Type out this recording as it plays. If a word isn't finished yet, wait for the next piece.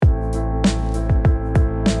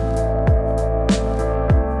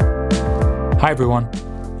Hi everyone,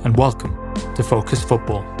 and welcome to Focus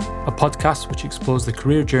Football, a podcast which explores the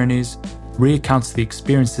career journeys, recounts the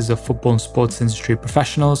experiences of football and sports industry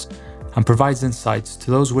professionals, and provides insights to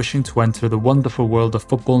those wishing to enter the wonderful world of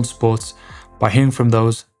football and sports by hearing from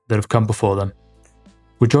those that have come before them.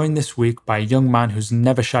 We're joined this week by a young man who's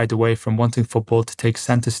never shied away from wanting football to take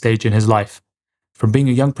centre stage in his life, from being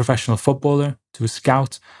a young professional footballer to a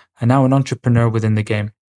scout and now an entrepreneur within the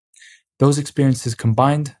game. Those experiences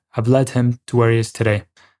combined have led him to where he is today,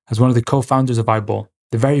 as one of the co-founders of Eyeball,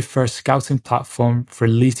 the very first scouting platform for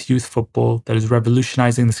elite youth football that is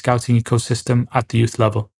revolutionizing the scouting ecosystem at the youth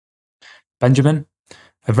level. Benjamin,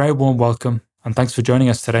 a very warm welcome, and thanks for joining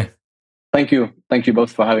us today. Thank you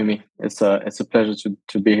both for having me. It's a pleasure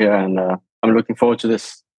to be here, and I'm looking forward to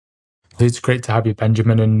this. It's great to have you,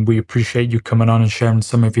 Benjamin, and we appreciate you coming on and sharing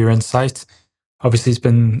some of your insight. Obviously, it's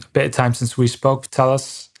been a bit of time since we spoke. Tell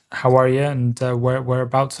us, how are you, and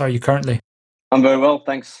whereabouts are you currently? I'm very well,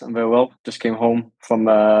 thanks. I'm very well. Just came home from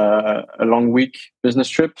a long week business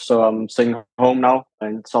trip, so I'm staying home now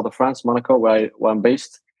in south of France, Monaco, where I'm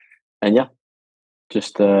based, and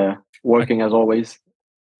just working as always.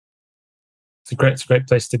 It's a great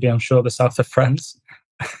place to be. I'm sure the south of France.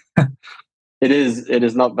 It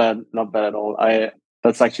is not bad at all.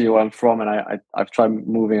 That's actually where I'm from, and I've tried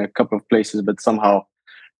moving a couple of places, but somehow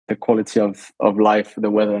the quality of life, the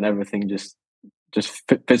weather, and everything just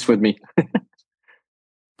fits with me.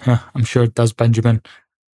 I'm sure it does, Benjamin.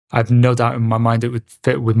 I've no doubt in my mind it would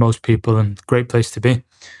fit with most people, and great place to be.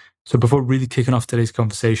 So before really kicking off today's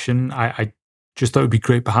conversation, I just thought it would be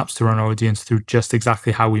great perhaps to run our audience through just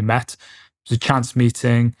exactly how we met. It was a chance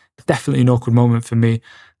meeting, definitely an awkward moment for me.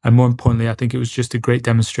 And more importantly, I think it was just a great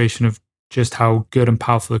demonstration of just how good and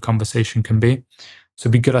powerful a conversation can be. So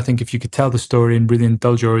it'd be good, I think, if you could tell the story and really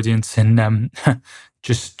indulge your audience in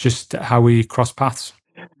just how we crossed paths.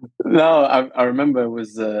 No, I remember it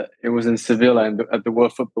was in Seville and at the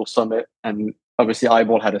World Football Summit, and obviously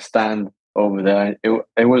Eyeball had a stand over there.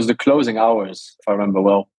 It was the closing hours, if I remember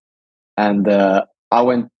well, and I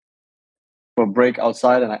went for a break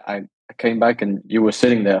outside, and I came back, and you were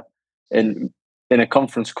sitting there in a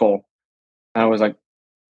conference call, and I was like,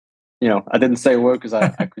 I didn't say a word because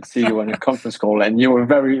I could see you in a conference call, and you were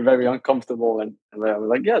very, very uncomfortable, and I was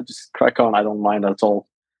like, yeah, just crack on, I don't mind at all.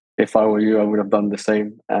 If I were you, I would have done the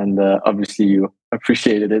same. And obviously you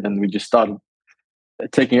appreciated it, and we just started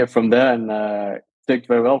taking it from there, and clicked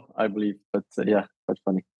very well, I believe. But quite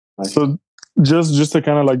funny. Nice. So just to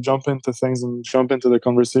kind of like jump into things and jump into the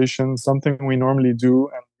conversation, something we normally do,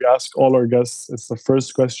 and we ask all our guests, it's the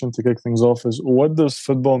first question to kick things off, is what does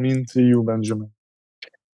football mean to you, Benjamin?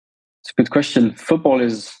 It's a good question. Football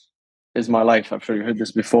is my life. I'm sure you heard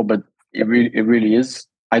this before, but it really is.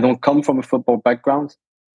 I don't come from a football background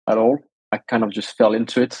at all. I kind of just fell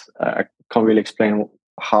into it. I can't really explain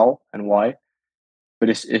how and why, but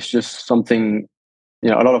it's just something. A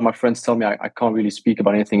lot of my friends tell me I can't really speak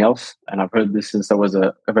about anything else, and I've heard this since I was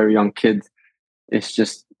a very young kid. It's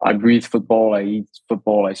just I breathe football, I eat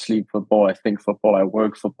football, I sleep football, I think football, I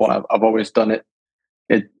work football. I've always done it.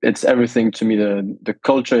 It's everything to me. The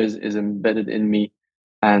culture is embedded in me,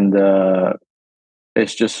 and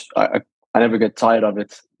it's just I never get tired of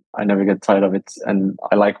it. And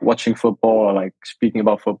I like watching football. I like speaking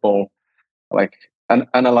about football. I like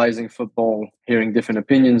analyzing football, hearing different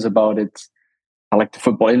opinions about it. I like the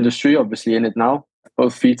football industry, obviously in it now,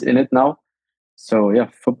 both feet in it now. So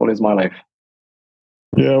football is my life.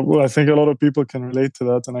 Yeah, well, I think a lot of people can relate to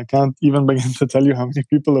that, and I can't even begin to tell you how many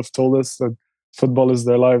people have told us that football is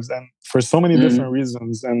their lives, and for so many different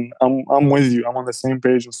reasons. And I'm with you. I'm on the same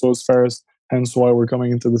page, and so is Ferris. Hence why we're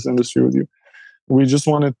coming into this industry with you. We just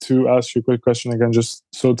wanted to ask you a quick question again. Just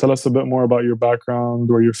so tell us a bit more about your background,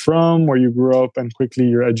 where you're from, where you grew up, and quickly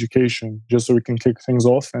your education, just so we can kick things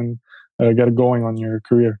off and get going on your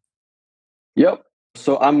career. Yep.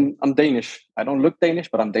 So I'm Danish. I don't look Danish,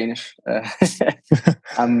 but I'm Danish.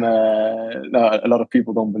 I'm no, a lot of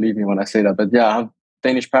people don't believe me when I say that, but I have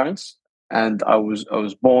Danish parents, and I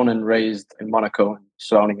was born and raised in Monaco and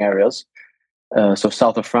surrounding areas, so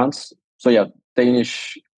south of France. So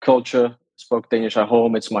Danish culture. Spoke Danish at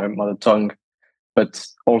home. It's my mother tongue, but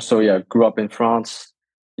also grew up in France.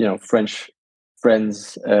 French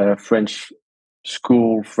friends, French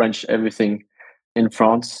school, French everything in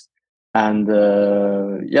France, and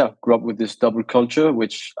grew up with this double culture,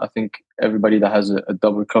 which I think everybody that has a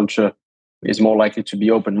double culture is more likely to be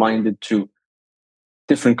open-minded to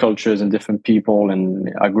different cultures and different people.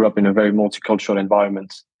 And I grew up in a very multicultural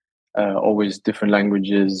environment, always different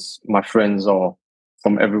languages. My friends are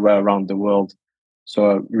from everywhere around the world. So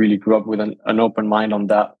I really grew up with an open mind on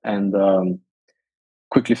that. And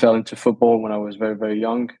quickly fell into football when I was very, very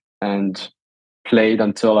young and played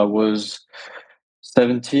until I was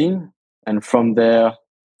 17. And from there,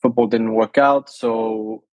 football didn't work out.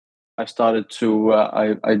 So I started to,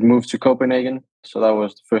 I moved to Copenhagen. So that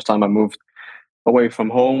was the first time I moved away from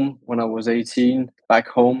home when I was 18, back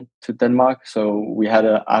home to Denmark. So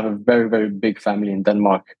I have a very, very big family in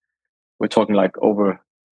Denmark. We're talking like over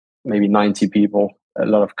maybe 90 people, a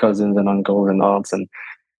lot of cousins and uncles and aunts. And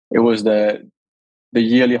it was the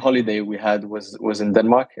yearly holiday we had was in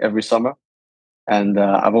Denmark every summer. And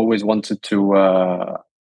I've always wanted to,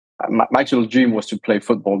 my actual dream was to play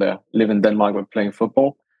football there, live in Denmark but playing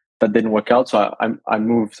football. That didn't work out. So I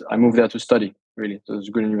moved there to study, really. So it was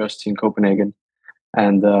a good university in Copenhagen.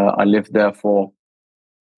 And I lived there for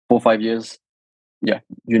 4 or 5 years. Yeah,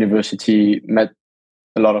 university, met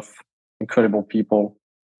a lot of incredible people,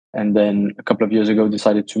 and then a couple of years ago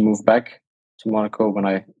decided to move back to Monaco when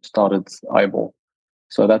I started eyeball.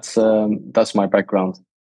 So that's my background.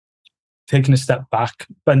 Taking a step back,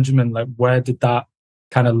 Benjamin, like where did that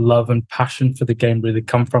kind of love and passion for the game really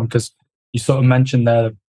come from? Because you sort of mentioned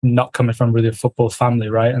there not coming from really a football family,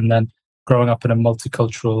 right? And then growing up in a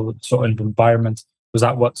multicultural sort of environment, was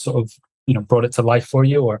that what sort of brought it to life for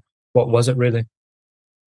you, or what was it really?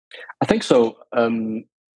 I think so.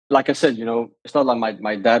 Like I said, it's not like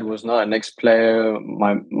my dad was not an ex-player.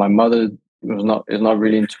 My mother is not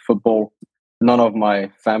really into football. None of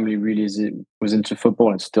my family really was into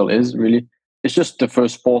football and still is really. It's just the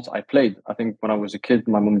first sport I played. I think when I was a kid,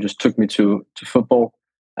 my mom just took me to football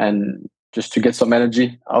and just to get some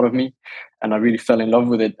energy out of me, and I really fell in love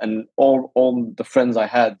with it. And all the friends I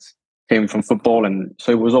had came from football, and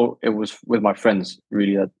so it was with my friends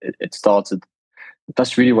really that it started.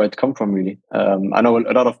 That's really where it come from, really. I know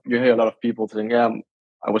you hear a lot of people saying, yeah,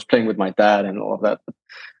 I was playing with my dad and all of that. But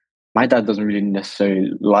my dad doesn't really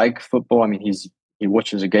necessarily like football. I mean, he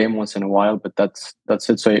watches a game once in a while, but that's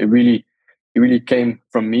it. So it really came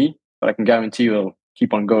from me, but I can guarantee you it'll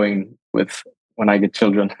keep on going with when I get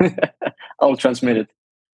children. I'll transmit it.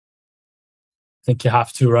 I think you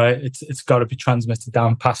have to, right? It's got to be transmitted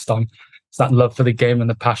down, passed on. It's that love for the game and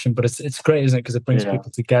the passion, but it's great, isn't it? Because it brings people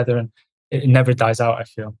together and it never dies out, I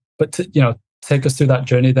feel. But take us through that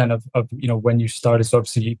journey then of when you started. So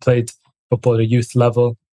obviously you played football at a youth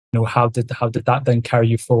level. How did that then carry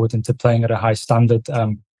you forward into playing at a high standard? If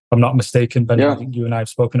I'm not mistaken, Ben, I think you and I have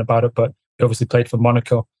spoken about it, but you obviously played for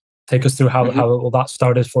Monaco. Take us through how all that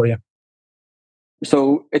started for you.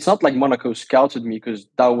 So it's not like Monaco scouted me, because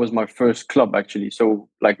that was my first club actually. So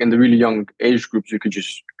like in the really young age groups, you could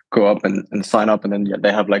just go up and sign up, and then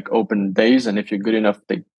they have like open days, and if you're good enough,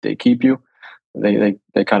 they keep you.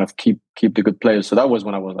 They kind of keep the good players. So that was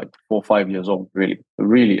when I was like 4 or 5 years old,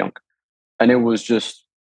 really young, and it was just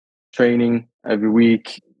training every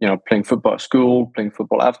week. Playing football at school, playing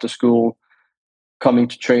football after school, coming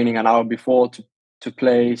to training an hour before to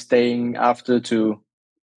play, staying after to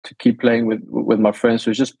keep playing with my friends. So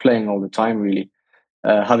it's just playing all the time, really.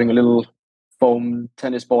 Having a little foam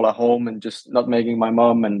tennis ball at home and just not making my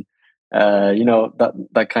mum, and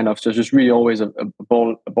that kind of. So just really always a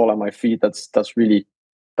ball at my feet. That's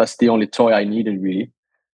the only toy I needed, really.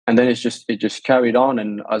 And then it just carried on.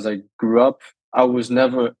 And as I grew up, I was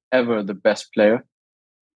never ever the best player.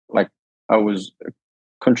 Like, I was a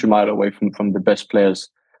country mile away from the best players.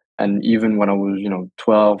 And even when I was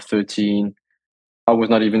 12, 13, I was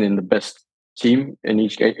not even in the best team in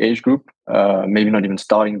each age group, maybe not even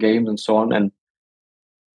starting games and so on. And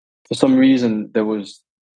for some reason, there was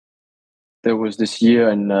this year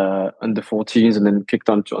in under 14s, and then kicked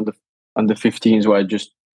on to under 15s, where I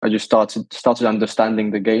just started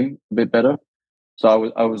understanding the game a bit better.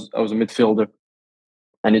 So I was a midfielder,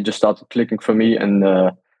 and it just started clicking for me. And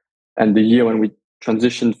the year when we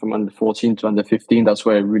transitioned from under 14 to under 15, that's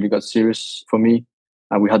where it really got serious for me.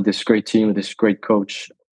 And we had this great team with this great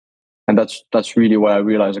coach. And that's really where I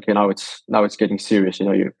realized, okay, now it's getting serious.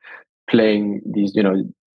 You're playing these,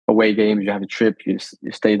 away games. You have a trip. You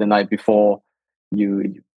stay the night before.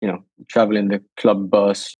 You travel in the club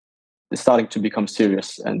bus. It's starting to become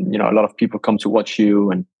serious, and a lot of people come to watch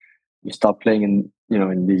you, and you start playing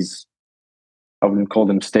in these. I wouldn't call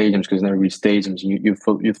them stadiums, because they're not really stadiums. Youth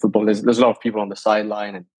football. There's a lot of people on the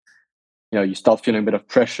sideline, and you start feeling a bit of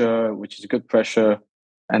pressure, which is good pressure,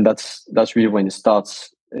 and that's really when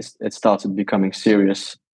it started becoming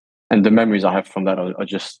serious. And the memories I have from that are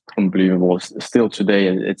just unbelievable. Still today,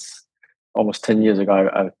 it's almost 10 years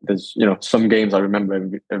ago. There's some games I remember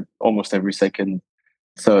almost every second.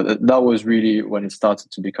 So that was really when it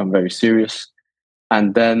started to become very serious.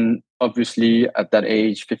 And then obviously at that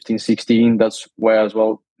age, 15, 16, that's where as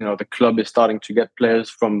well, the club is starting to get players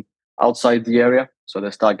from outside the area. So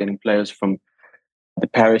they start getting players from the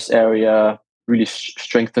Paris area, really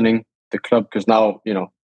strengthening the club, because now,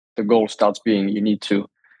 the goal starts being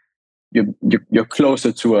you're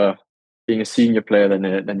closer to being a senior player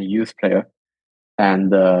than a youth player.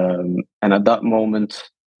 And at that moment,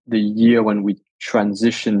 the year when we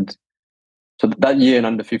transitioned, so that year in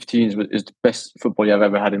under-15s is the best football year I've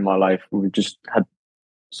ever had in my life. We just had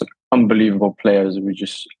some unbelievable players.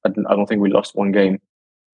 I don't think we lost one game.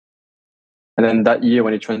 And then that year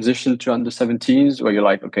when it transitioned to under-17s, where you're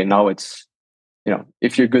like, okay, now it's,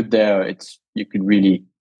 if you're good there, you could really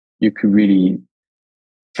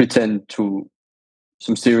pretend to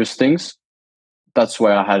some serious things. That's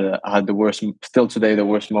where I had the worst, still today, the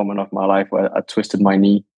worst moment of my life, where I twisted my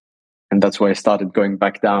knee, and that's where I started going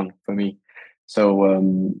back down for me.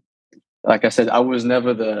 So, like I said, I was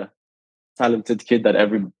never the talented kid that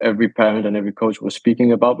every parent and every coach was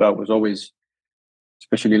speaking about, but I was always,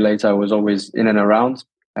 especially later, I was always in and around.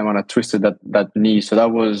 And when I twisted that knee, so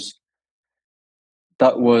that was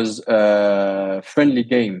a friendly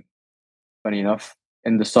game, funny enough,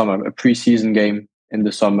 in the summer, a preseason game in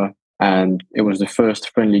the summer, and it was the first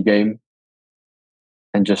friendly game,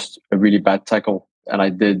 and just a really bad tackle. And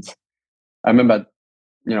I remember,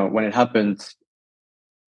 when it happened,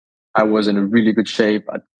 I was in a really good shape.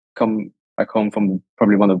 I'd come back home from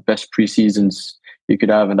probably one of the best preseasons you could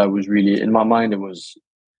have, and that was really, in my mind, it was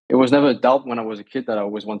never a doubt when I was a kid that I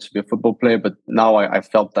always wanted to be a football player. But now I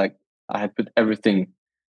felt like I had put everything,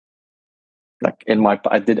 like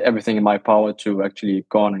I did everything in my power to actually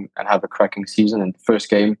go on and have a cracking season. And the first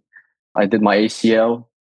game, I did my ACL,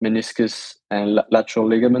 meniscus, and lateral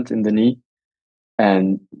ligament in the knee,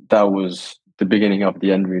 and that was the beginning of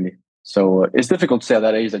the end, really. So it's difficult to say at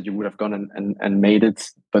that age that you would have gone and made it,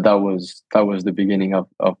 but that was the beginning of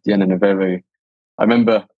the end. And I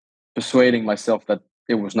remember persuading myself that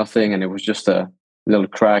it was nothing and it was just a little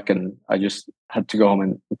crack, and I just had to go home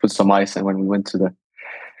and put some ice. And when we went to the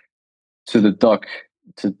doc,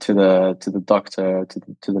 to the doctor,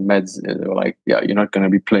 to the meds, they were like, "Yeah, you're not going to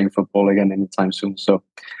be playing football again anytime soon." So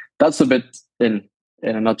that's a bit in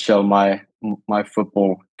a nutshell my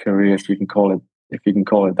football career, if you can call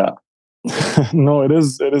it that. No, it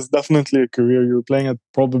is definitely a career. You're playing at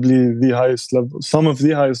probably the highest level, some of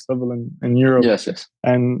the highest level in Europe. Yes.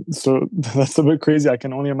 And so that's a bit crazy. I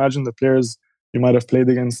can only imagine the players you might have played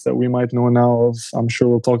against that we might know now of. I'm sure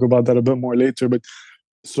we'll talk about that a bit more later. But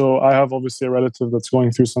so I have obviously a relative that's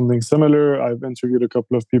going through something similar. I've interviewed a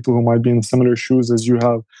couple of people who might be in similar shoes as you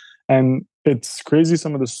have. And it's crazy,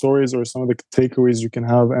 some of the stories or some of the takeaways you can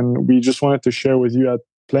have. And we just wanted to share with you, at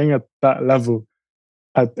playing at that level,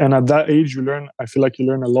 at that age, I feel like you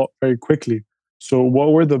learn a lot very quickly. So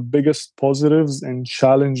what were the biggest positives and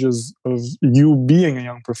challenges of you being a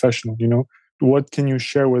young professional? What can you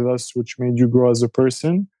share with us which made you grow as a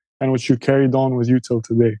person and which you carried on with you till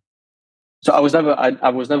today? So I was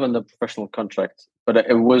never in a professional contract, but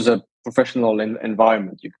it was a professional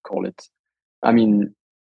environment, you could call it. I mean,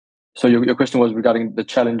 so your question was regarding the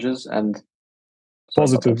challenges and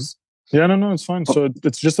positives. Yeah, no, it's fine. So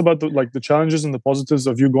it's just about the challenges and the positives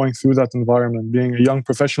of you going through that environment, being a young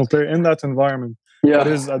professional player in that environment. Yeah. That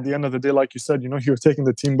is, at the end of the day, like you said, you're taking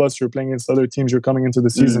the team bus, you're playing against other teams, you're coming into the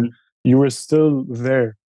season. Mm-hmm. You were still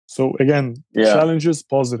there. So again, challenges,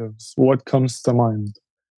 positives. What comes to mind?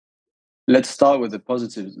 Let's start with the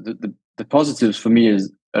positives. The positives for me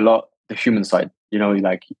is a lot the human side.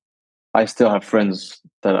 Like I still have friends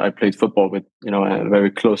that I played football with,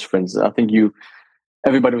 very close friends. I think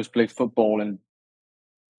everybody who's played football and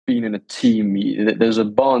being in a team, there's a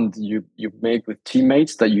bond you make with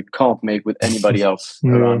teammates that you can't make with anybody else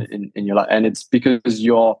around in your life. And it's because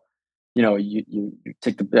you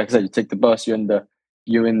take the bus,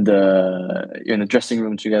 you're in the dressing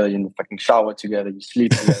room together, you're in the fucking shower together, you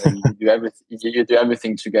sleep together, you do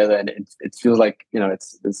everything together, and it feels like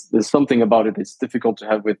there's something about it. It's difficult to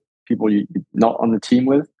have with people you're not on the team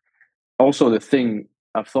with. Also, the thing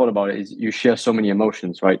I've thought about it is you share so many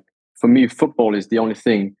emotions, right? For me, football is the only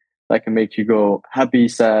thing that can make you go happy,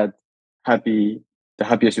 sad, happy, the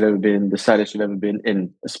happiest you've ever been, the saddest you've ever been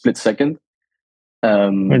in a split second.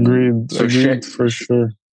 Agreed for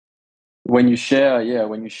sure. When you share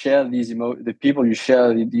the people you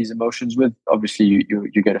share these emotions with, obviously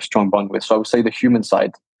you get a strong bond with. So I would say the human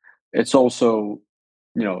side. It's also,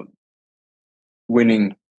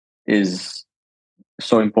 winning is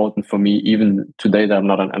so important for me. Even today that I'm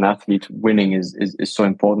not an athlete, winning is so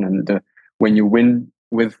important. And when you win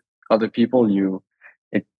with other people,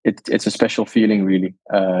 it's a special feeling, really.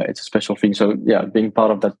 It's a special thing. So yeah, being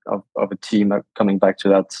part of that of a team, coming back to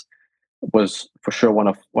that, was for sure one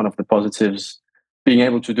of the positives. being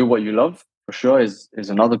able to do what you love for sure is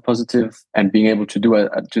another positive, and being able to do it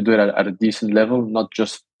at a decent level, not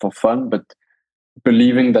just for fun, but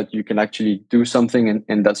believing that you can actually do something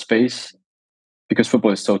in that space, because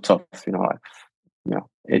football is so tough.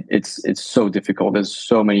 It's so difficult. There's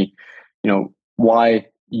so many, why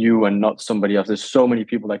you and not somebody else. There's so many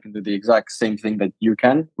people that can do the exact same thing that you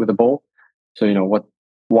can with a ball. So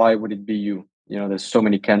why would it be you? There's so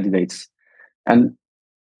many candidates, and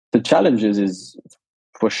the challenges is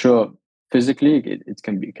for sure physically it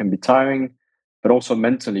can be tiring, but also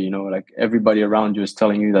mentally. Like everybody around you is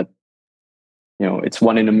telling you that it's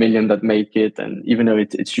 1 in a million that make it, and even though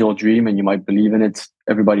it's your dream and you might believe in it,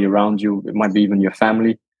 everybody around you, it might be even your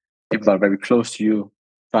family, people that are very close to you,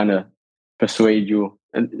 trying to persuade you,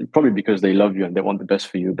 and probably because they love you and they want the best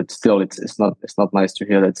for you, but still it's not nice to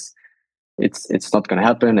hear that it's not going to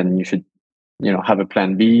happen, and you should have a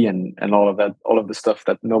plan B, and all of that, all of the stuff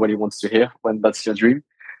that nobody wants to hear when that's your dream.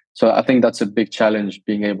 So I think that's a big challenge,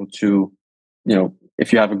 being able to,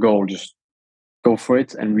 if you have a goal, just go for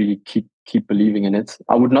it and really keep believing in it.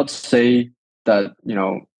 I would not say that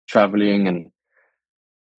traveling and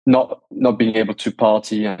not being able to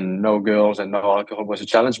party and no girls and no alcohol was a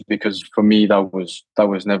challenge, because for me that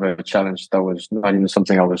was never a challenge. That was not even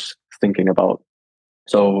something I was thinking about.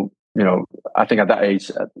 So I think at that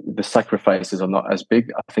age the sacrifices are not as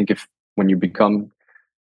big. I think if when you become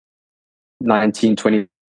 19, 20,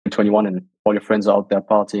 21 and all your friends are out there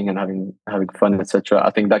partying and having fun, etc., I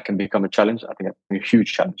think that can become a challenge. I think a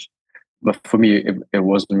huge challenge. But for me, it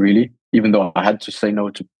wasn't really, even though I had to say no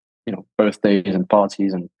to, birthdays and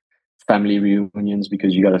parties and family reunions,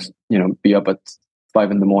 because you got to, be up at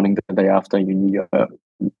 5 a.m. the day after. You need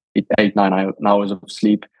 8-9 hours of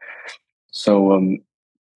sleep. So,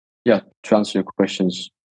 to answer your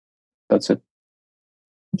questions, that's it.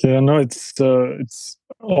 Yeah, no, it's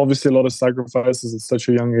obviously a lot of sacrifices at such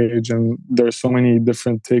a young age, and there are so many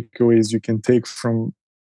different takeaways you can take from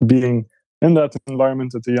being in that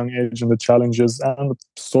environment at a young age, and the challenges and the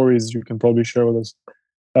stories you can probably share with us.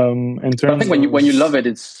 In terms, I think when you love it,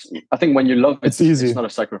 it's easy. It's not a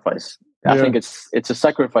sacrifice. Yeah. I think it's a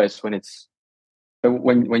sacrifice when it's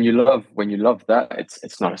when you love that,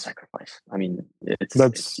 it's not a sacrifice. I mean,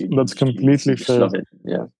 that's completely fair. Love it.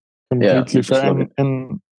 Yeah, completely fair.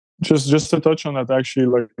 And just to touch on that,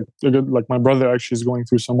 actually, like my brother actually is going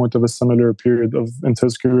through somewhat of a similar period into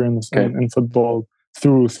his career in football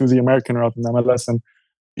through the American route in MLS, and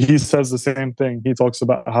he says the same thing. He talks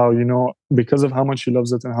about how, because of how much he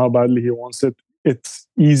loves it and how badly he wants it, it's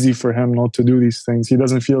easy for him not to do these things. He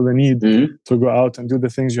doesn't feel the need to go out and do the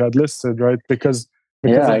things you had listed, right? Because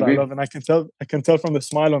of that love. And I can tell from the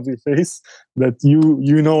smile on your face that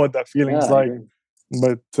you know what that feeling is like.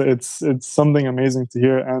 But it's something amazing to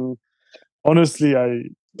hear. And honestly, I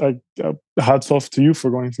hats off to you for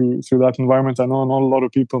going through that environment. I know not a lot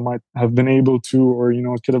of people might have been able to, or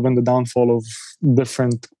it could have been the downfall of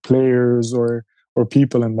different players or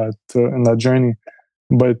people in that journey.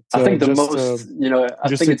 But I think the most, I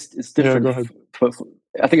think it's different. Yeah, go ahead.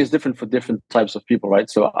 I think it's different for different types of people, right?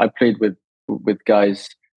 So I played with guys.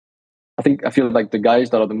 I feel like the guys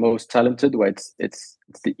that are the most talented, where it's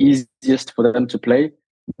the easiest for them to play,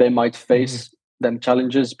 they might face them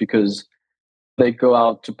challenges because they go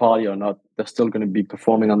out to party or not, they're still going to be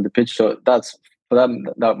performing on the pitch. So that's for them,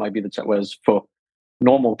 that might be the challenge. Whereas for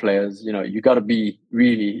normal players, you got to be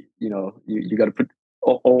really, you got to put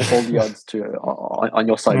all the odds on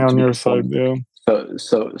your side. Yeah, on your side, yeah.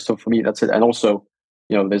 So for me, that's it. And also,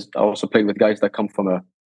 I also played with guys that come from a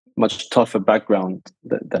much tougher background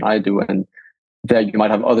than I do, and there you might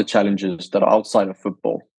have other challenges that are outside of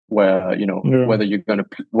football, where whether you're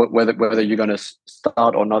gonna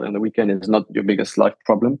start or not in the weekend is not your biggest life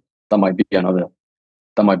problem. That might be another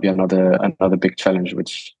big challenge,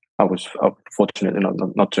 which I was fortunate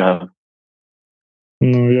not to have.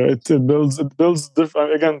 No, yeah, it builds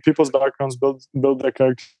different. Again, people's backgrounds build their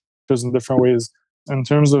characters in different ways. In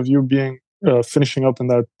terms of you being finishing up in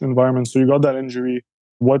that environment, so you got that injury.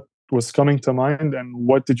 What was coming to mind, and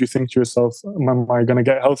what did you think to yourself? Am I going to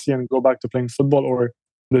get healthy and go back to playing football, or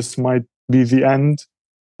this might be the end,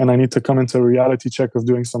 and I need to come into a reality check of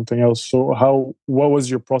doing something else? So, what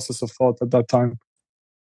was your process of thought at that time?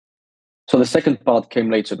 So the second part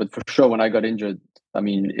came later, but for sure, when I got injured, I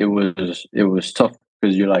mean, it was tough,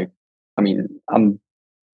 because you're like, I mean,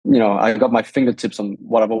 I got my fingertips on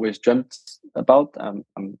what I've always dreamt about.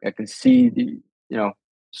 I can see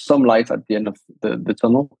some light at the end of the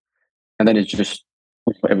tunnel, and then it's just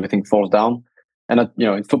everything falls down. And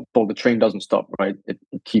in football, the train doesn't stop, right? It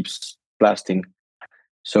keeps blasting.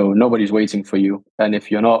 So nobody's waiting for you. And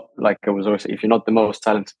if you're not, like I was always saying, if you're not the most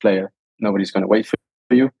talented player, nobody's going to wait for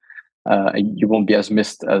you. You won't be as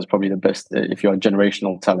missed as probably the best. If you're a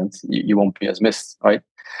generational talent, you won't be as missed, right?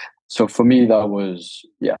 So for me, that was,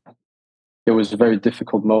 it was a very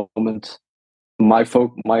difficult moment. My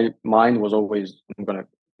mind was always, I'm gonna,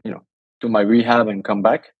 do my rehab and come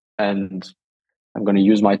back, and I'm gonna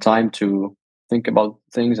use my time to think about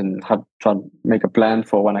things and try to make a plan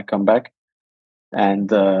for when I come back.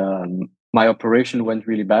 And my operation went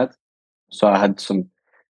really bad, so I had some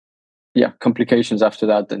complications after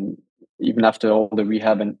that, and even after all the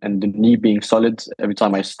rehab and the knee being solid, every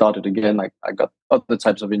time I started again, I got other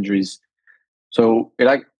types of injuries. So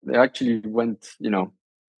it actually went,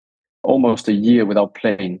 almost a year without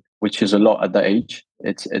playing, which is a lot at that age.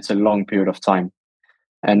 It's a long period of time.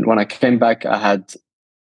 And when I came back, I had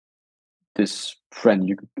this friend.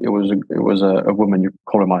 It was a woman. You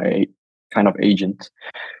call her my kind of agent,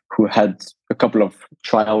 who had a couple of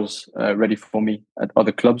trials ready for me at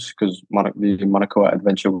other clubs, because the Monaco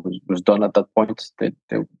adventure was done at that point. They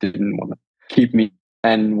didn't want to keep me.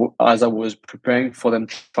 And as I was preparing for them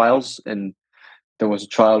trials, and there was a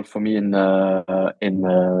trial for me in a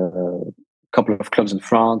couple of clubs in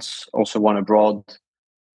France, also one abroad.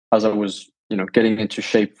 As I was, getting into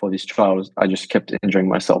shape for these trials, I just kept injuring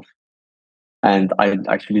myself, and I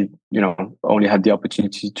actually, only had the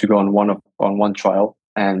opportunity to go on one trial.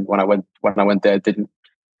 And when I went there,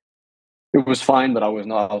 it was fine, but I was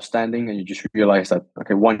not outstanding. And you just realize that,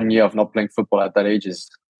 okay, 1 year of not playing football at that age is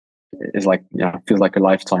like, feels like a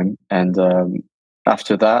lifetime. And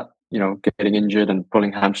after that, getting injured and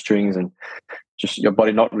pulling hamstrings and just your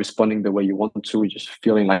body not responding the way you want to, just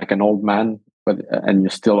feeling like an old man, and you're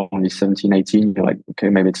still only 17, 18, you're like, okay,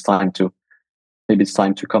 maybe it's time to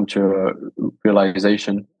come to a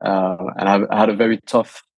realization. And I had a very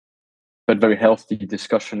tough but very healthy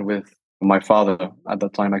discussion with my father at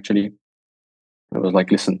that time. Actually, it was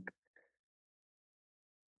like, listen,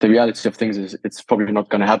 the reality of things is it's probably not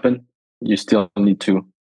going to happen. You still need to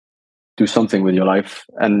do something with your life.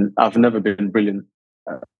 And I've never been brilliant.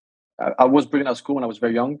 I was brilliant at school when I was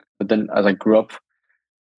very young, but then as I grew up,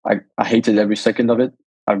 I hated every second of it.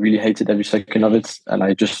 I really hated every second of it, and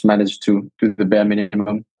I just managed to do the bare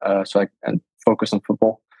minimum, and focus on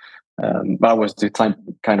football. But I was the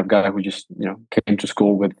kind of guy who just came to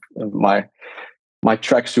school with my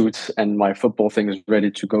tracksuit and my football things ready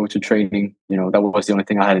to go to training. That was the only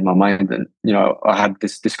thing I had in my mind. And I had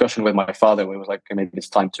this discussion with my father where it was like, okay, maybe it's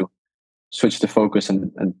time to switch the focus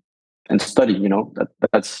and study.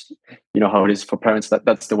 That's how it is for parents.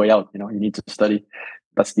 That's the way out. You need to study.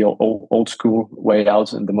 That's the old school way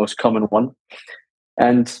out, and the most common one.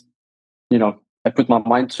 And I put my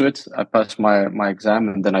mind to it. I passed my exam,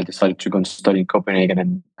 and then I decided to go and study in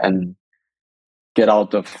Copenhagen and get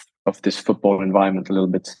out of this football environment a little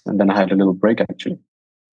bit. And then I had a little break actually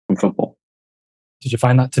from football. Did you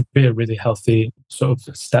find that to be a really healthy sort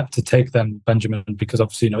of step to take then, Benjamin? Because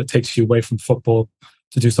obviously, it takes you away from football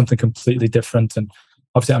to do something completely different. And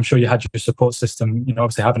obviously, I'm sure you had your support system.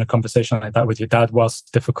 Obviously having a conversation like that with your dad was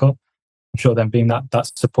difficult. I'm sure then being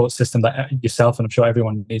that support system that yourself, and I'm sure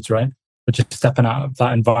everyone needs, right? But just stepping out of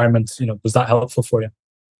that environment, was that helpful for you?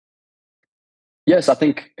 Yes, I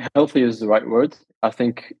think healthy is the right word. I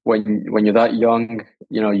think when you're that young,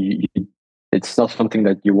 it's not something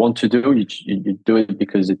that you want to do. You do it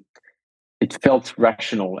because it felt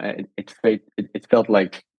rational. It felt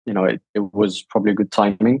like it was probably a good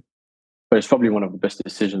timing, but it's probably one of the best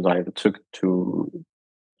decisions I ever took to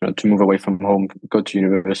move away from home, go to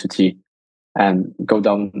university, and go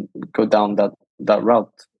down that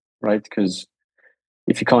route, right? Because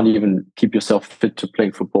if you can't even keep yourself fit to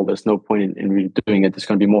playing football, there's no point in really doing it. It's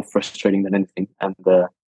going to be more frustrating than anything. And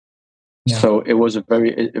so it was a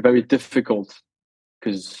very difficult,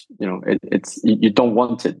 because it's you don't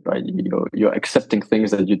want it, right? You're accepting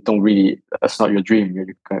things that you don't really. That's not your dream.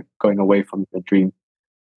 You're going away from the dream.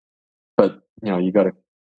 But you got to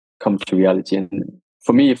come to reality. And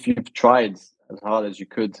for me, if you've tried as hard as you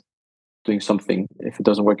could doing something, if it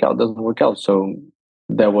doesn't work out, it doesn't work out. So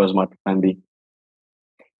there was my plan B.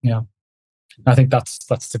 Yeah, I think that's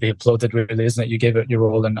to be applauded, really, isn't it? You gave it your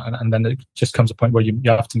all, and then it just comes a point where you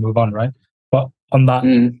have to move on, right? But on that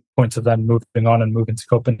point of then moving on and moving to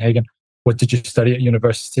Copenhagen, what did you study at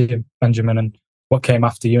university, Benjamin, and what came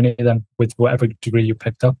after uni then with whatever degree you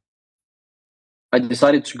picked up? I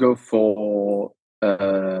decided to go for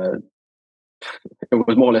it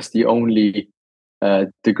was more or less the only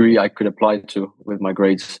degree I could apply to with my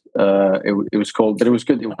grades. It was called, but it was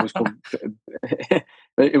good. It was called,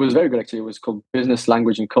 it was very good actually. It was called Business,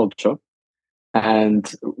 Language, and Culture.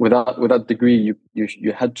 And with that degree,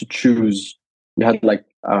 you had to choose you had like,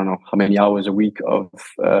 I don't know how many hours a week of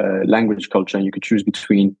language culture, and you could choose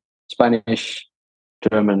between Spanish,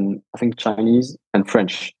 German, I think Chinese, and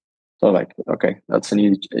French. So like, okay, that's an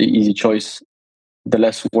easy choice. The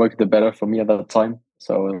less work, the better for me at that time.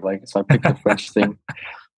 So I picked the French thing,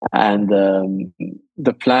 and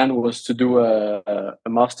the plan was to do a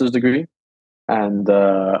master's degree. And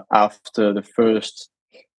after the first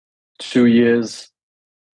 2 years,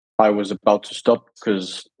 I was about to stop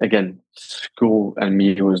because, again, school and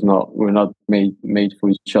me were not made for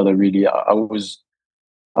each other. Really, I was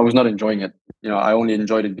not enjoying it. I only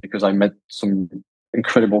enjoyed it because I met some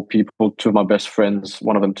incredible people. Two of my best friends.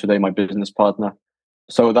 One of them today, my business partner.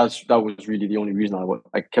 So that was really the only reason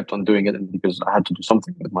I kept on doing it, and because I had to do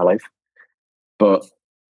something with my life. But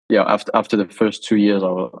yeah, after the first 2 years,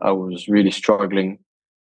 I was really struggling.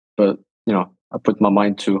 But I put my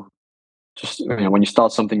mind to just when you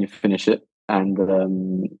start something, you finish it, and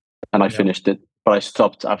I finished it. But I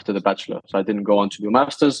stopped after the bachelor, so I didn't go on to do a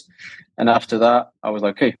masters. And after that, I was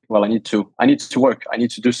like, okay, well, I need to work. I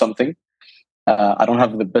need to do something. I don't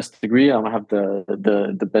have the best degree. I don't have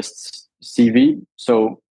the best CV.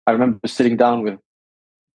 So I remember sitting down with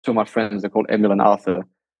two of my friends. They're called Emil and Arthur. And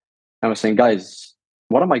I was saying, guys,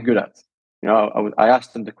 what am I good at? I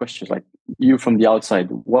asked them the questions like, you from the outside,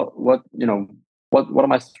 what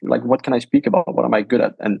am I like? What can I speak about? What am I good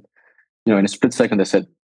at? And in a split second, they said,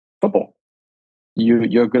 football.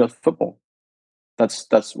 You're good at football.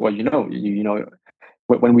 That's what you know.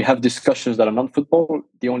 When we have discussions that are non-football,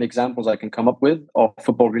 the only examples I can come up with are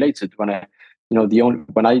football related. When I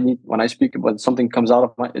speak, when something comes out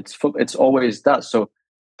of it's always that. So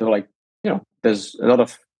they're like, there's a lot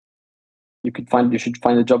of you should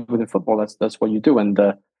find a job within football. That's what you do. And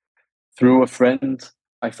through a friend,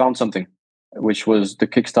 I found something, which was the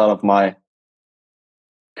kickstart of my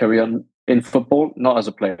career in football, not as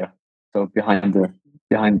a player. So behind the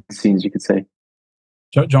scenes, you could say.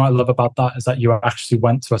 Do you know what I love about that is that you actually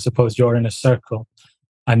went to, I suppose, you're in a circle,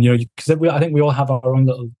 and because I think we all have our own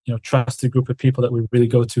little trusted group of people that we really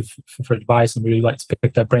go to for advice, and we really like to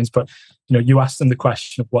pick their brains. But you ask them the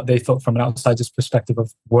question of what they thought from an outsider's perspective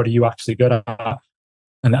of what are you actually good at,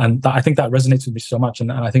 and I think that resonates with me so much,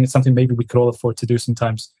 and I think it's something maybe we could all afford to do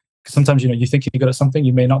sometimes. Because sometimes you think you're good at something,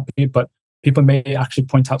 you may not be, but people may actually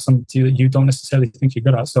point out something to you that you don't necessarily think you're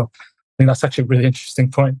good at. So I think that's actually a really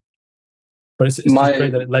interesting point. But it's just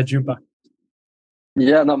great that it led you back.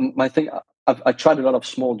 Yeah, no, my thing. I tried a lot of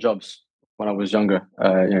small jobs when I was younger.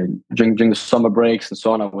 During the summer breaks and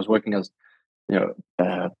so on, I was working as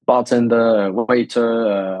bartender, waiter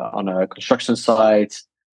on a construction site,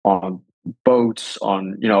 on boats,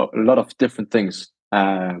 on a lot of different things.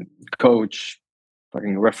 Coach,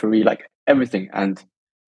 fucking referee, like everything. And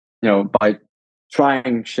by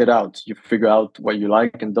trying shit out, you figure out what you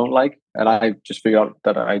like and don't like. And I just figured out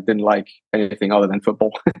that I didn't like anything other than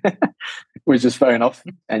football, which is fair enough.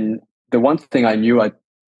 And the one thing I knew, I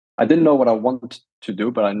didn't know what I wanted to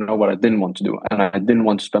do, but I know what I didn't want to do. And I didn't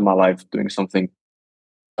want to spend my life doing something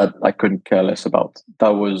that I couldn't care less about.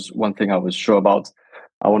 That was one thing I was sure about.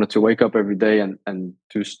 I wanted to wake up every day and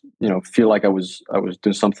just feel like I was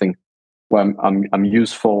doing something where I'm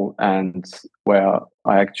useful and where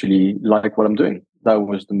I actually like what I'm doing. That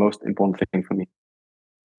was the most important thing for me.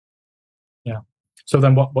 Yeah. So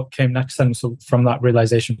then what came next then? So from that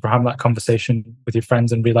realization, for having that conversation with your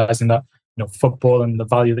friends and realizing that, football and the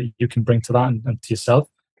value that you can bring to that and to yourself,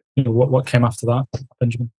 what came after that,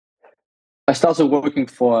 Benjamin? I started working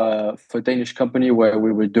for a Danish company where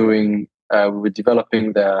we were developing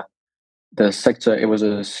the sector. It was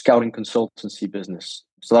a scouting consultancy business.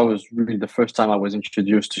 So that was really the first time I was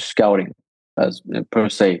introduced to scouting as per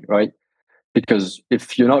se, right? Because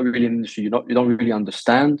if you're not really in the industry, you don't really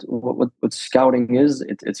understand what scouting is.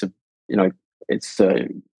 It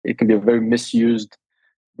can be a very misused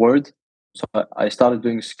word. So I started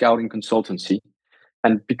doing scouting consultancy,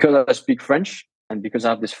 and because I speak French and because I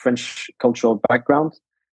have this French cultural background,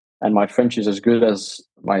 and my French is as good as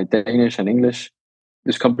my Danish and English,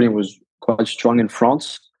 this company was quite strong in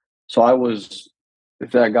France. So I was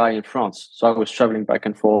their guy in France. So I was traveling back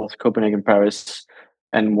and forth, Copenhagen, Paris.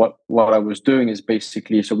 And what I was doing is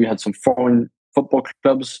basically, so we had some foreign football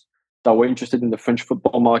clubs that were interested in the French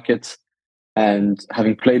football market. And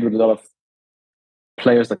having played with a lot of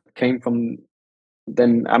players that came from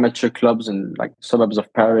then amateur clubs in like suburbs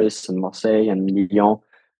of Paris and Marseille and Lyon,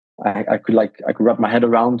 I could wrap my head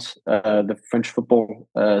around the French football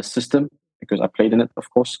system because I played in it, of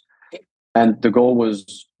course. And the goal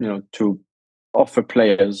was, to offer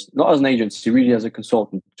players, not as an agency, really as a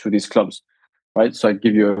consultant to these clubs, right? So I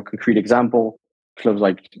give you a concrete example. Clubs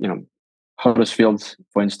like, Huddersfield,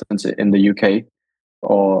 for instance, in the UK,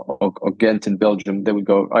 or Ghent in Belgium, they would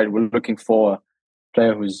go, all right, we're looking for a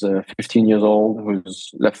player who's 15 years old, who's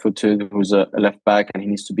left-footed, who's a left back, and he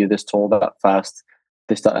needs to be this tall, that fast,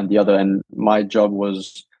 this, that, and the other. And my job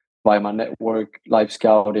was, via my network, live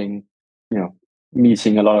scouting,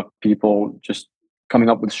 meeting a lot of people, just coming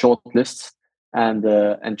up with short lists and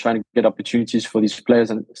trying to get opportunities for these players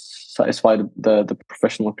and satisfy the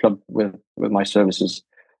professional club with my services.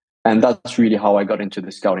 And that's really how I got into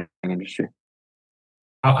the scouting industry.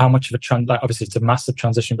 How much of a obviously it's a massive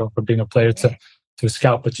transition going from being a player to a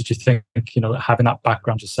scout, but did you think, having that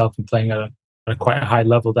background yourself and playing at quite a high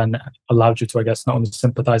level then allowed you to, I guess, not only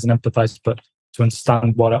sympathize and empathize, but to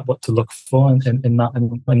understand what to look for in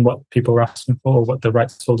that and what people were asking for, or what the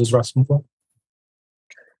rights holders were asking for?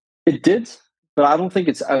 It did, but I don't think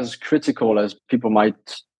it's as critical as people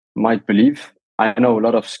might believe. I know a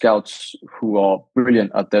lot of scouts who are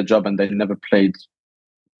brilliant at their job and they never played.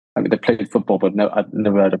 I mean, they played football, but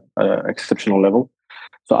never at an exceptional level.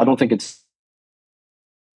 So I don't think it's,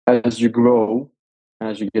 as you grow,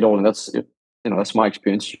 as you get older, that's my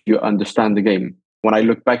experience. You understand the game. When I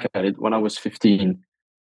look back at it, when I was 15,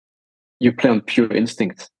 you play on pure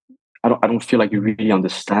instinct. I don't feel like you really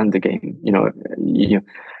understand the game.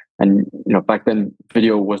 Back then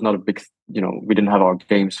video was not a big. We didn't have our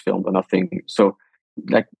games filmed or nothing. So,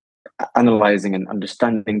 like, analyzing and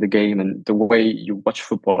understanding the game and the way you watch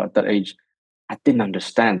football at that age, I didn't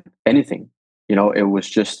understand anything. It was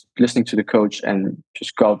just listening to the coach and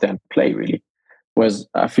just go out there and play, really. Whereas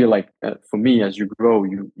I feel like for me, as you grow,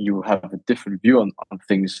 you have a different view on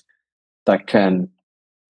things that can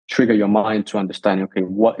trigger your mind to understand, okay,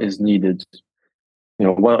 what is needed,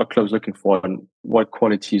 what are clubs looking for and what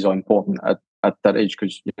qualities are important at that age,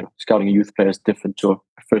 because scouting a youth player is different to a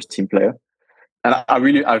first team player. And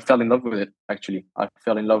I fell in love with it. Actually, I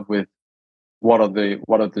fell in love with what are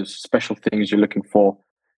the special things you're looking for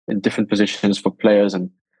in different positions for players, and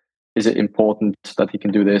is it important that he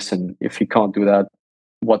can do this? And if he can't do that,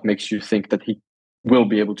 what makes you think that he will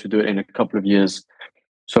be able to do it in a couple of years?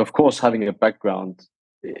 So, of course, having a background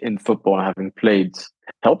in football and having played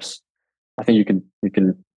helps. I think you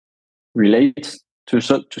can relate to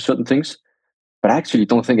certain things, but I actually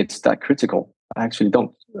don't think it's that critical. I actually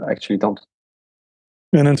don't.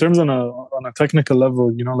 And in terms on a technical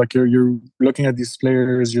level, like you're looking at these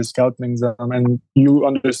players, you're scouting them, and you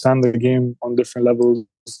understand the game on different levels,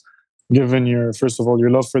 given first of all, your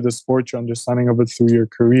love for the sport, your understanding of it through your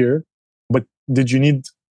career. But did you need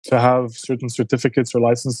to have certain certificates or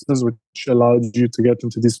licenses which allowed you to get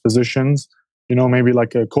into these positions? Maybe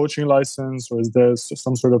like a coaching license, or is there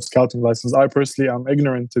some sort of scouting license? I personally am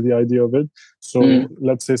ignorant to the idea of it. So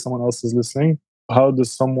let's say someone else is listening. How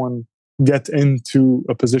does someone get into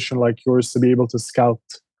a position like yours to be able to scout?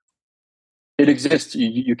 It exists.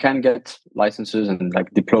 You can get licenses and like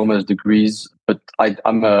diplomas, degrees, but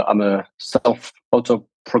I'm a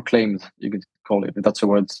auto-proclaimed, you could call it, if that's a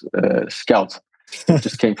word, scout. It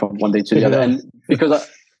just came from one day to the other,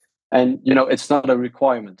 and it's not a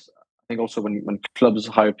requirement. I think also when clubs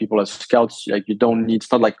hire people as scouts, like you don't need.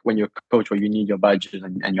 It's not like when you're a coach where you need your badges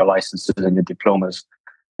and your licenses and your diplomas.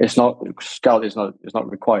 It's not scout is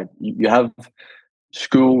not required. You have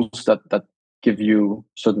schools that give you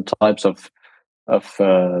certain types of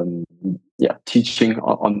teaching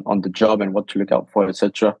on the job and what to look out for,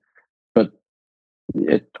 etc. But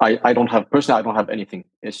I don't have anything.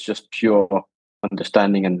 It's just pure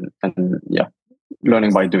understanding and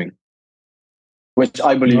learning by doing. Which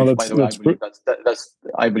I believe, by the way,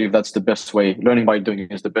 I believe that's the best way. Learning by doing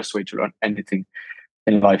is the best way to learn anything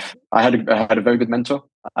in life. I had a very good mentor.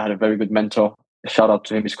 Shout out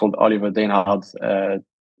to him. He's called Oliver Deenhard,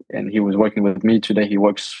 and he was working with me today. He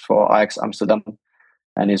works for Ajax Amsterdam,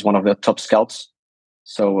 and he's one of their top scouts.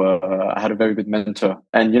 So I had a very good mentor,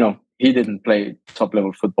 and he didn't play top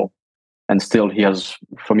level football, and still he has,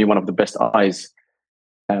 for me, one of the best eyes.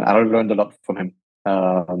 And I learned a lot from him.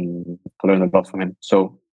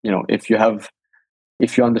 So if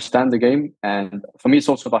you understand the game, and for me, it's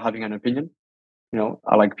also about having an opinion.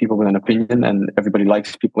 I like people with an opinion, and everybody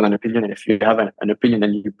likes people with an opinion. And if you have an opinion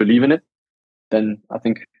and you believe in it, then I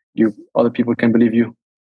think other people can believe you.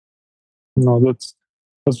 No, that's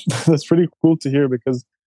pretty cool to hear, because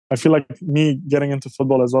I feel like me getting into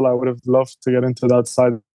football as well, I would have loved to get into that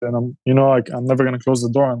side. And I'm never going to close the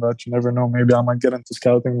door on that. You never know. Maybe I might get into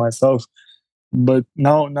scouting myself. But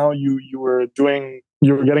now you were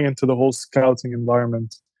getting into the whole scouting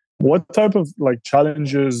environment. What type of like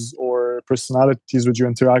challenges or personalities would you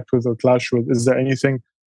interact with or clash with? Is there anything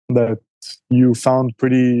that you found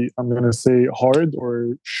pretty, I'm going to say, hard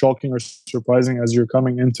or shocking or surprising as you're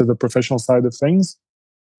coming into the professional side of things?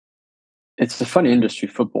 It's a funny industry,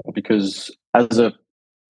 football, because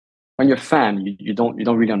when you're a fan, you don't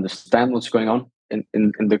really understand what's going on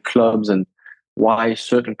in the clubs and why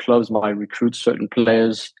certain clubs might recruit certain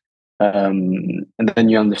players. And then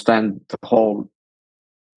you understand the whole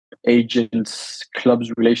agents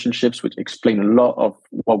clubs relationships, which explain a lot of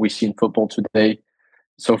what we see in football today.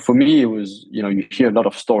 So for me, it was, you hear a lot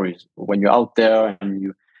of stories when you're out there and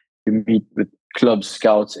you meet with clubs,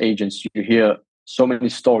 scouts, agents. You hear so many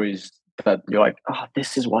stories that you're like,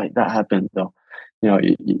 this is why that happened. Though,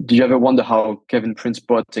 do you ever wonder how Kevin Prince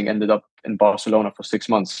Boateng ended up in Barcelona for 6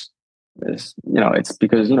 months? It's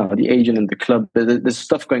because the agent and the club. There's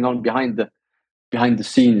stuff going on behind the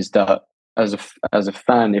scenes that, as a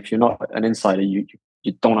fan, if you're not an insider, you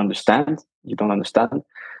don't understand. You don't understand.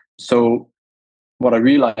 So what I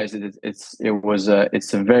realized is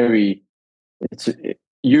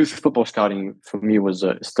youth football scouting for me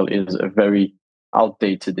still is a very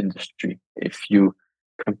outdated industry. If you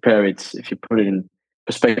compare it, if you put it in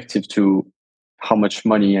perspective to how much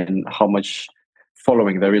money and how much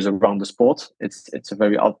following there is around the sport, it's a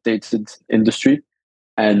very outdated industry.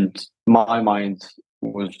 And my mind I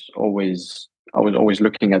was always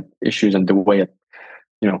looking at issues and the way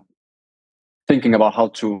thinking about how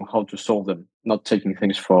to solve them, not taking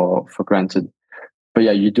things for granted. But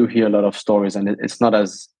yeah, you do hear a lot of stories, and it's not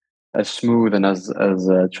as smooth and as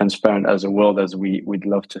transparent as a world as we'd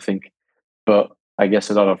love to think. But I guess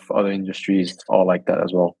a lot of other industries are like that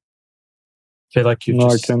as well. I feel like you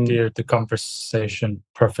just steered the conversation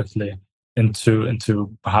perfectly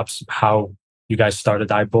into perhaps how you guys started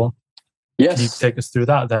Eyeball. Yes. Can you take us through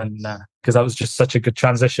that then? Because that was just such a good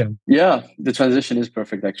transition. Yeah, the transition is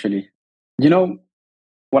perfect, actually.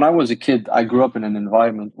 When I was a kid, I grew up in an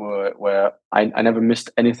environment where I never missed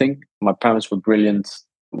anything. My parents were brilliant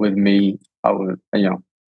with me. I would,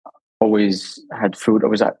 always had food,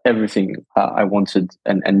 always had everything I wanted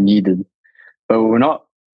and needed. But we're not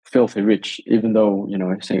filthy rich, even though,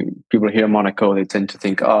 say people here in Monaco, they tend to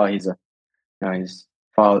think, his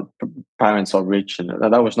parents are rich. And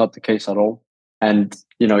that was not the case at all. And,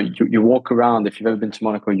 you walk around, if you've ever been to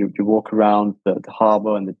Monaco, you walk around the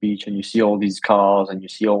harbor and the beach and you see all these cars and you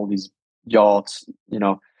see all these yachts,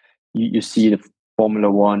 you see the Formula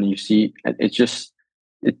One, you see, it's just,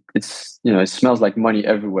 it's it smells like money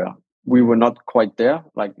everywhere. We were not quite there,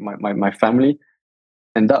 like my family.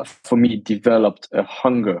 And that for me developed a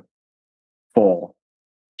hunger for,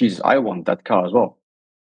 Jesus, I want that car as well.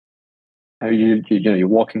 And you're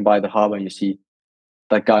walking by the harbor and you see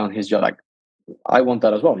that guy on his yacht, like, I want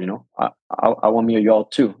that as well, I want me a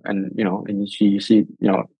yacht too. And, and you see,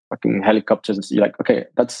 fucking helicopters and you're like, okay,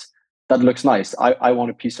 that looks nice. I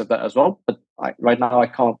want a piece of that as well. But right now I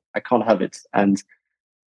can't have it. And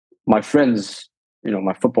my friends,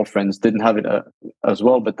 my football friends didn't have it as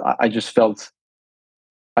well. But I just felt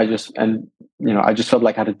like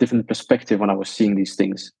I had a different perspective when I was seeing these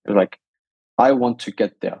things. It was like, I want to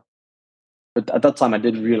get there. But at that time I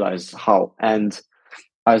didn't realize how. And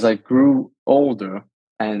as I grew older,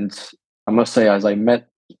 and I must say, as I met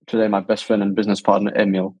today my best friend and business partner,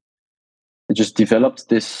 Emil, it just developed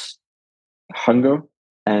this hunger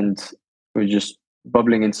and it was just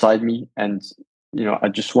bubbling inside me. And, I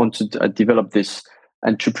just wanted to develop this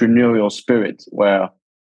entrepreneurial spirit where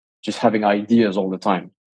just having ideas all the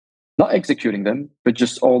time, not executing them, but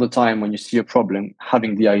just all the time when you see a problem,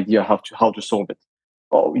 having the idea how to solve it.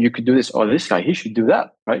 Oh, you could do this. Oh, this guy, he should do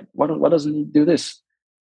that, right? Why doesn't he do this?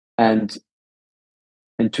 And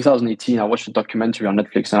in 2018, I watched a documentary on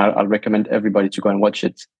Netflix, and I recommend everybody to go and watch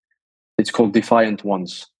it. It's called Defiant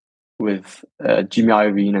Ones with Jimmy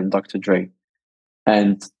Iovine and Dr. Dre.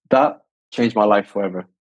 And that changed my life forever.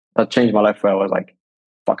 That changed my life where I was like,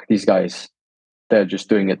 fuck, these guys, they're just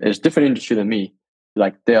doing it. It's a different industry than me.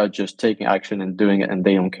 Like, they are just taking action and doing it, and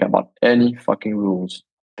they don't care about any fucking rules.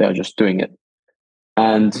 They're just doing it.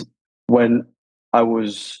 And when I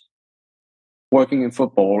was working in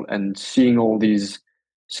football and seeing all these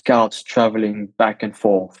scouts traveling back and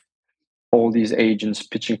forth, all these agents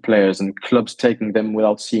pitching players and clubs taking them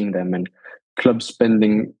without seeing them, and clubs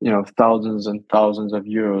spending, thousands and thousands of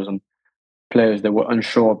euros on players they were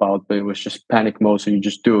unsure about, but it was just panic mode. So you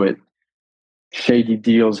just do it. Shady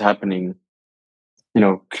deals happening,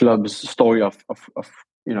 clubs story of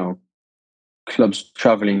clubs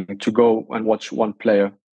traveling to go and watch one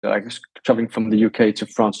player, like traveling from the UK to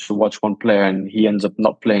France to watch one player, and he ends up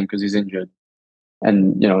not playing because he's injured.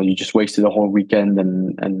 And you just wasted a whole weekend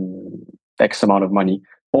and X amount of money.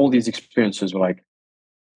 All these experiences were like,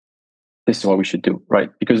 this is what we should do, right?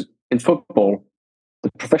 Because in football, the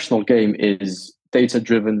professional game is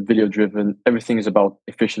data-driven, video-driven. Everything is about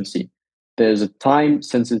efficiency. There's a time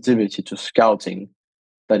sensitivity to scouting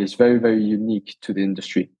that is very, very unique to the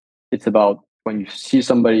industry. It's about when you see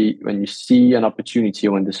somebody, when you see an opportunity,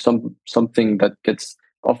 or when there's something that gets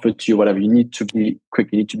offered to you, whatever, you need to be quick.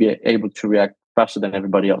 You need to be able to react faster than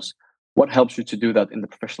everybody else. What helps you to do that in the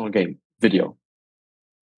professional game? Video.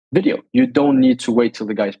 You don't need to wait till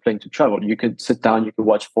the guy is playing to travel. You could sit down, you could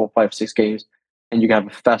watch 4, 5, 6 games, and you can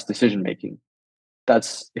have a fast decision making.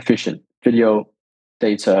 That's efficient. Video,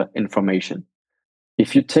 data, information.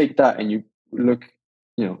 If you take that and you look,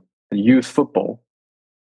 at youth football,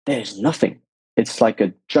 there's nothing. It's like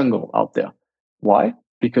a jungle out there. Why?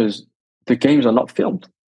 Because the games are not filmed.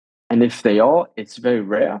 And if they are, it's very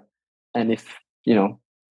rare. And if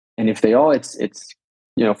they are, it's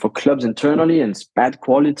for clubs internally, and it's bad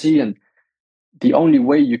quality. And the only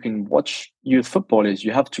way you can watch youth football is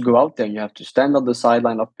you have to go out there and you have to stand on the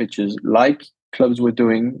sideline of pitches like clubs were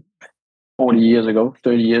doing 40 years ago,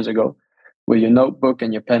 30 years ago, with your notebook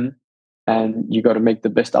and your pen, and you got to make the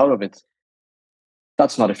best out of it.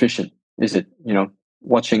 That's not efficient, is it?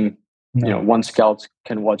 Watching, one scout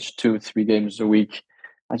can watch 2-3 games a week.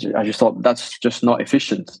 I just thought that's just not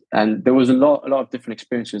efficient. And there was a lot of different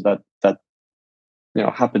experiences that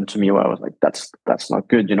happened to me where I was like, that's not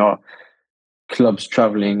good. Clubs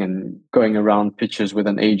traveling and going around pitches with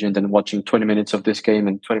an agent and watching 20 minutes of this game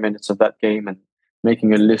and 20 minutes of that game, and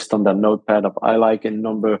making a list on that notepad of I like in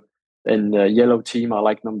the yellow team, I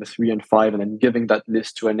like number 3 and 5, and then giving that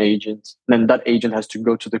list to an agent. And then that agent has to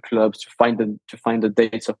go to the clubs to find the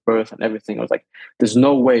dates of birth and everything. I was like, there's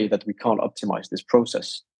no way that we can't optimize this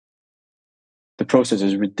process. The process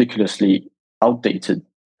is ridiculously outdated.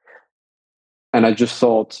 And I just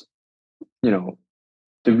thought,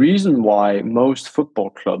 the reason why most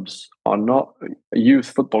football clubs are not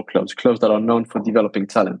youth football clubs that are known for developing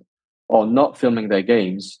talent, are not filming their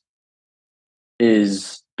games,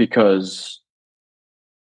 is because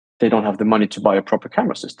they don't have the money to buy a proper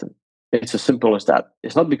camera system. It's as simple as that.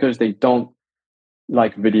 It's not because they don't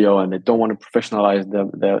like video and they don't want to professionalize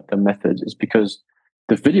the methods. It's because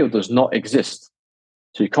the video does not exist.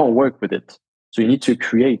 So you can't work with it. So you need to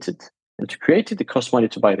create it. And to create it, it costs money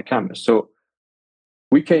to buy the camera. So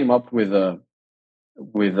we came up with a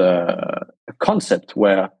concept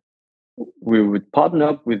where we would partner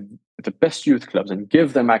up with the best youth clubs and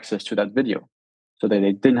give them access to that video, so that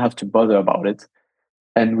they didn't have to bother about it.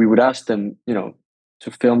 And we would ask them,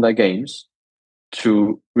 to film their games,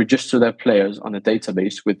 to register their players on a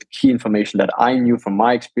database with key information that I knew from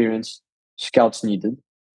my experience scouts needed.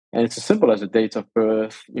 And it's as simple as a date of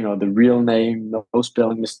birth, the real name, no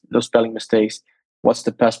spelling mistakes, what's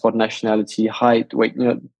the passport, nationality, height, weight,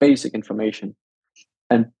 basic information.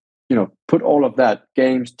 And, put all of that,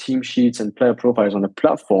 games, team sheets, and player profiles on a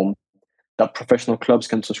platform that professional clubs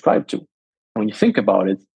can subscribe to. And when you think about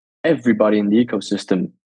it, everybody in the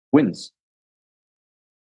ecosystem wins.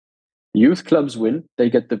 Youth clubs win, they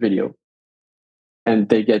get the video, and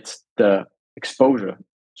they get the exposure.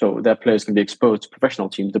 So their players can be exposed to professional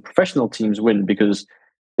teams. The professional teams win because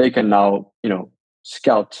they can now,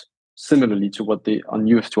 scout similarly to what they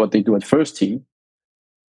do at first team,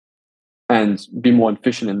 and be more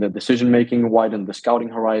efficient in their decision making, widen the scouting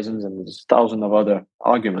horizons, and there's 1,000 of other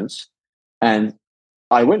arguments. And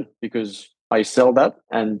I win because I sell that,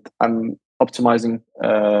 and I'm optimizing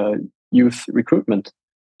youth recruitment.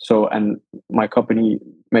 So, and my company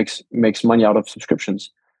makes money out of subscriptions,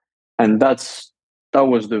 and that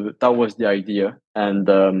was the idea. And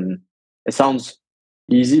it sounds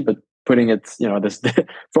easy, but putting it, this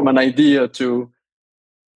from an idea to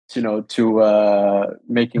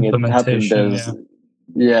making it happen,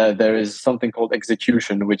 there is something called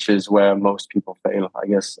execution, which is where most people fail, I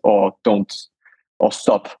guess, or don't, or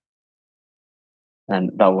stop.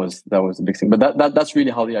 And that was the big thing. But that's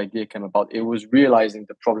really how the idea came about. It was realizing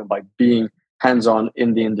the problem by being hands-on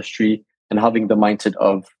in the industry and having the mindset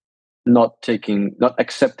of not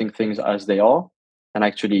accepting things as they are, and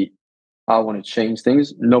actually, I want to change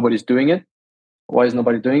things. Nobody's doing it. Why is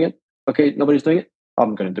nobody doing it? Okay, nobody's doing it.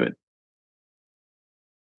 I'm going to do it.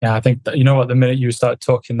 Yeah, I think that, the minute you start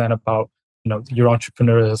talking then about, your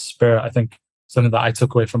entrepreneurial spirit, I think something that I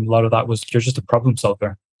took away from a lot of that was you're just a problem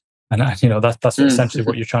solver. And, that's essentially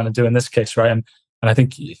what you're trying to do in this case, right? And I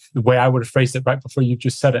think the way I would have phrased it right before you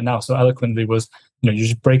just said it now so eloquently was, you're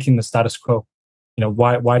just breaking the status quo.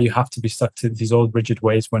 Why do you have to be stuck to these old rigid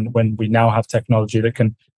ways when we now have technology that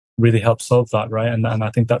can really help solve that, right? And I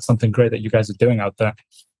think that's something great that you guys are doing out there.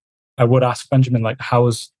 I would ask Benjamin, how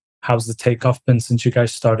has how's the takeoff been since you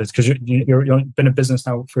guys started? Because you've been in business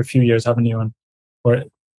now for a few years, haven't you? And or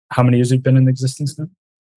how many years have you been in existence now?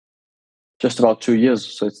 Just about 2 years,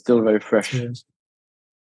 so it's still very fresh. 2 years.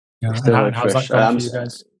 Yeah, Still and how's that gone for you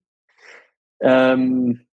guys?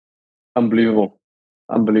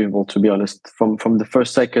 Unbelievable, to be honest. From the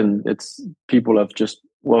first second, it's people have just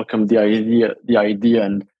welcomed the idea,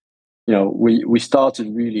 and we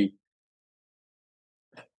started really.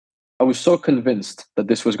 I was so convinced that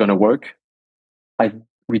this was going to work.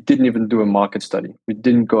 We didn't even do a market study. We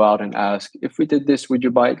didn't go out and ask, if we did this, would you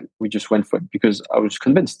buy it? We just went for it because I was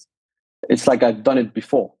convinced. It's like I'd done it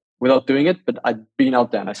before without doing it, but I'd been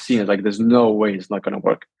out there and I've seen it. Like, there's no way it's not going to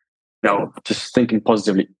work. Just thinking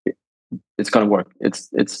positively, it's going to work. It's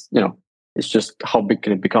just how big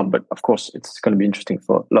can it become? But of course, it's going to be interesting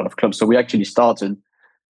for a lot of clubs. So we actually started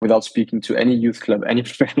without speaking to any youth club, any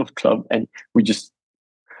professional club, and we just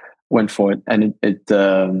went for it. And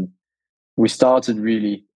we started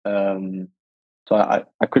really. So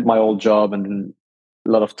I quit my old job, and then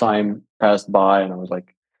a lot of time passed by, and I was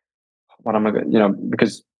like, what am I going to,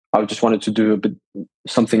 because I just wanted to do a bit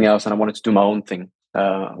something else, and I wanted to do my own thing.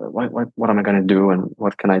 What am I going to do, and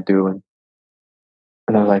what can I do? And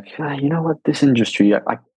I was like, you know what, this industry,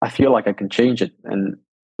 I feel like I can change it. And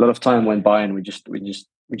a lot of time went by, and we just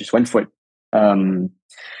went for it.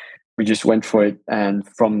 We just went for it, and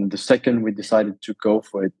from the second we decided to go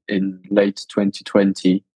for it in late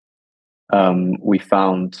 2020, we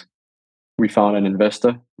found an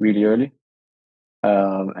investor really early,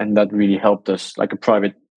 and that really helped us, like a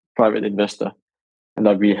private investor, and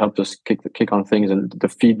that really helped us kick on things. And the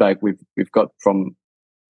feedback we've got from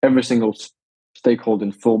every single stakeholder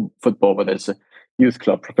in football, whether it's a youth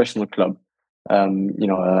club, professional club,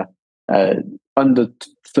 under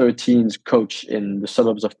 13s coach in the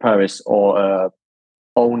suburbs of Paris, or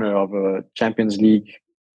owner of a Champions League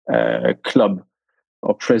club,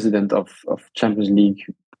 or president of Champions League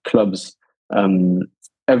clubs.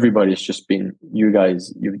 Everybody's just been, you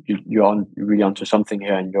guys, you're really onto something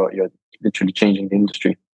here, and you're literally changing the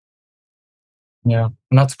industry. Yeah,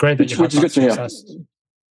 and that's great. Which is good to hear.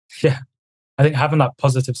 Yeah, I think having that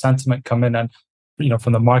positive sentiment come in, and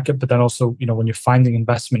from the market, but then also when you're finding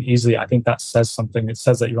investment easily, I think that says something. It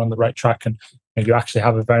says that you're on the right track, and you actually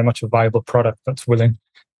have a very much a viable product that's willing,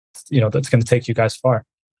 that's going to take you guys far.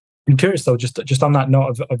 I'm curious though, just on that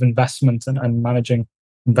note of investment and managing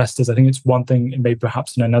investors, I think it's one thing, maybe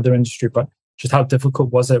perhaps in another industry, but just how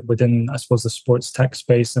difficult was it within, I suppose, the sports tech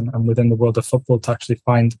space and within the world of football to actually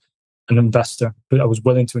find an investor that was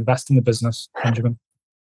willing to invest in the business, Benjamin?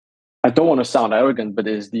 I don't want to sound arrogant, but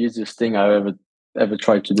it's the easiest thing I ever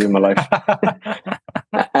tried to do in my life.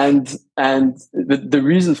 and the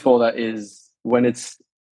reason for that is when it's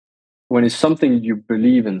something you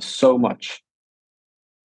believe in so much,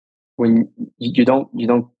 when you don't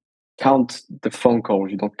count the phone calls,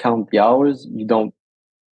 you don't count the hours,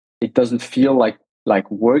 it doesn't feel like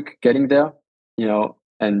work getting there,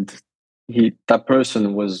 and that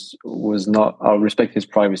person was not, I'll respect his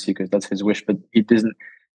privacy because that's his wish, but he didn't,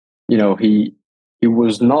 he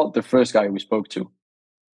was not the first guy we spoke to,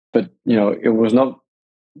 but it was not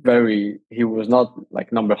he was not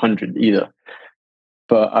like number 100 either.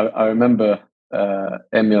 But I remember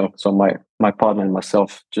Emil, so my partner and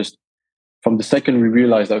myself, just from the second we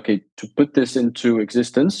realized, okay, to put this into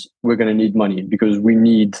existence, we're going to need money, because we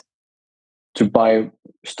need to buy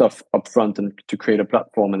stuff up front and to create a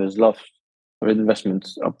platform, and there's lots of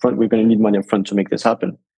investments up front. We're going to need money up front to make this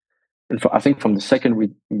happen. And I think from the second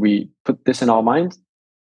we put this in our mind,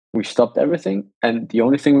 we stopped everything, and the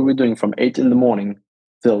only thing we were doing from 8 a.m.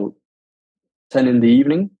 till 10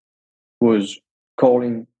 p.m. was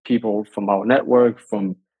calling people from our network,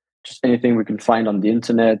 from just anything we can find on the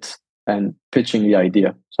internet, and pitching the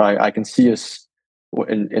idea. So I can see us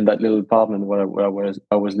in that little apartment where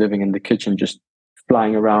I was living, in the kitchen, just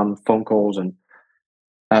flying around phone calls. And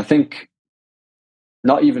I think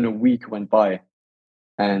not even a week went by,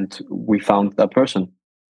 and we found that person.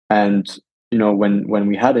 And when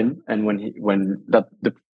we had him, and when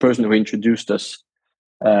the person who introduced us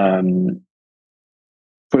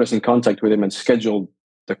put us in contact with him and scheduled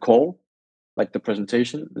the call, like the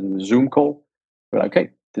presentation, the Zoom call, we're like, okay,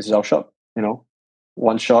 this is our shot.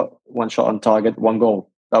 One shot on target, one goal.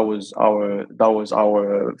 That was our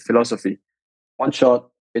philosophy. One shot,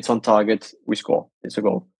 it's on target, we score, it's a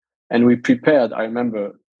goal. And we prepared, I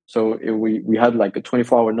remember, so we had like a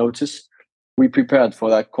 24-hour notice. We prepared for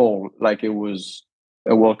that call like it was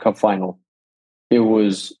a World Cup final. It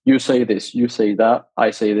was, you say this, you say that,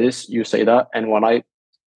 I say this, you say that, and when I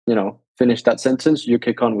finish that sentence, you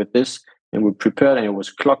kick on with this. And we prepared, and it was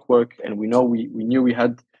clockwork, and we knew we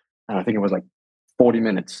had and I think it was like 40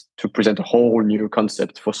 minutes to present a whole new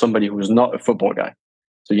concept for somebody who's not a football guy.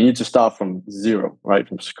 So you need to start from zero, right,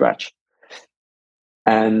 from scratch.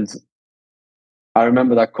 And I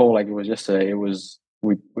remember that call like it was yesterday. It was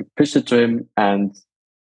we pitched it to him, and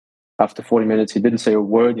after 40 minutes, he didn't say a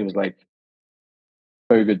word. He was like,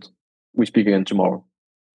 "Very good. We speak again tomorrow."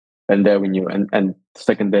 And there we knew. And the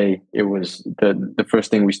second day, it was the first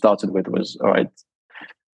thing we started with was, all right,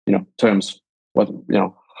 terms. What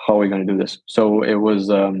how are we going to do this? So it was,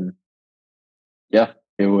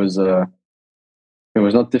 it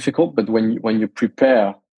was not difficult. But when you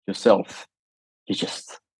prepare yourself, you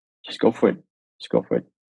just go for it. Just go for it.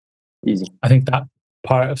 Easy. I think that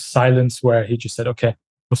part of silence where he just said, "Okay,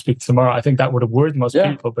 we'll speak tomorrow," I think that would have worried most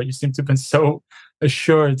people, but you seem to have been so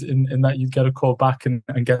assured in that you'd get a call back and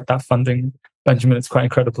get that funding. Benjamin, it's quite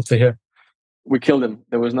incredible to hear. We killed him.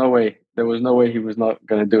 There was no way. There was no way he was not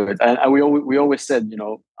going to do it. And we always said,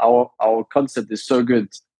 our concept is so good.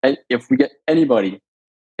 And if we get anybody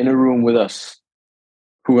in a room with us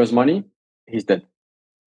who has money, he's dead.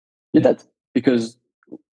 You're dead. Because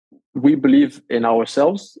we believe in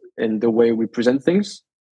ourselves, in the way we present things.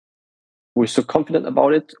 We're so confident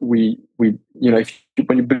about it. When you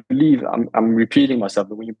believe, I'm repeating myself,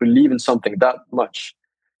 but when you believe in something that much,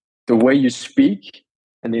 the way you speak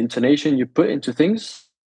and the intonation you put into things,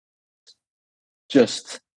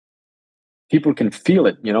 just people can feel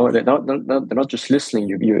it. They're not just listening.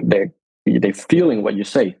 They're feeling what you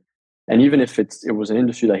say. And even if it was an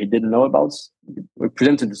industry that he didn't know about, we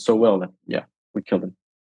presented it so well that we killed him.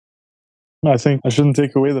 I think I shouldn't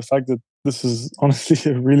take away the fact that this is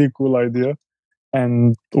honestly a really cool idea,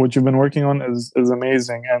 and what you've been working on is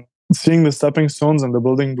amazing. And seeing the stepping stones and the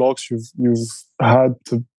building blocks you've had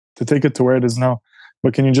to take it to where it is now.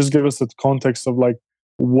 But can you just give us the context of like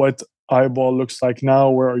what Eyeball looks like now?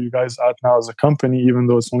 Where are you guys at now as a company, even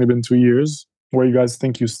though it's only been 2 years? Where you guys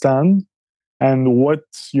think you stand? And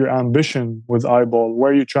what's your ambition with Eyeball?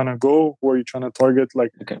 Where are you trying to go? Where are you trying to target?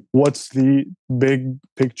 Like, What's the big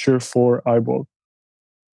picture for Eyeball?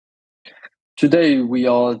 Today, we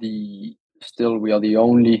are the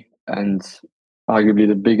only and arguably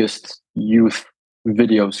the biggest youth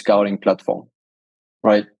video scouting platform,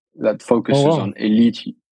 right? That focuses on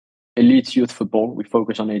elite youth football. We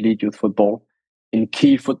focus on elite youth football in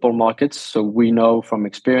key football markets. So we know from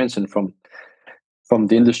experience and from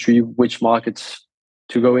the industry which markets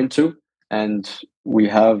to go into. And we're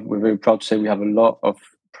very proud to say we have a lot of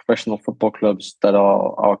professional football clubs that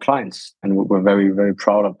are our clients. And we're very, very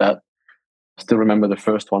proud of that. I still remember the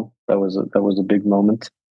first one. That was a big moment.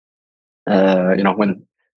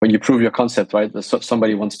 When you prove your concept, right?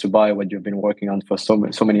 Somebody wants to buy what you've been working on for so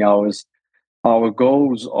many hours. Our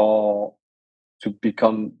goals are to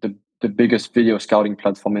become the biggest video scouting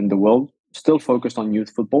platform in the world, still focused on youth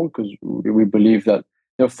football, because we believe that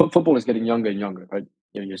football is getting younger and younger, right?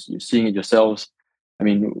 You're seeing it yourselves. I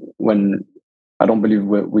mean, when I don't believe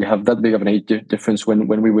we have that big of an age difference. When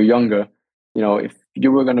we were younger, if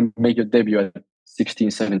you were going to make your debut at 16,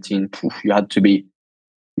 17, you had to be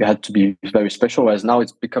very special. Whereas now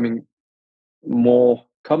it's becoming more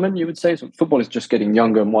common, you would say. So football is just getting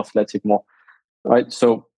younger, more athletic, more right.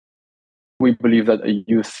 So we believe that a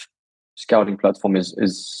youth scouting platform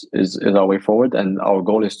is our way forward, and our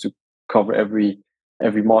goal is to cover every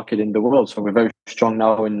market in the world. So we're very strong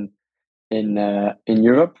now in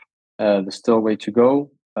Europe. There's still a way to go.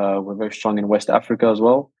 We're very strong in West Africa as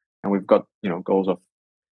well, and we've got goals of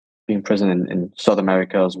being present in South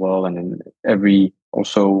America as well, and in every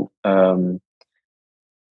also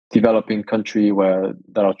developing country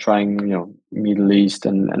that are trying, Middle East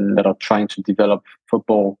and that are trying to develop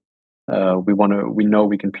football. We know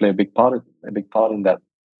we can play a big part in that.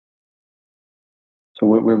 So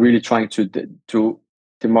we're really trying to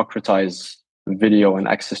democratize video and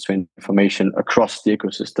access to information across the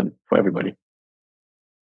ecosystem for everybody.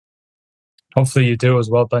 Hopefully you do as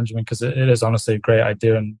well, Benjamin, because it is honestly a great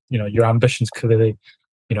idea, and your ambitions clearly,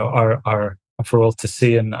 are for all to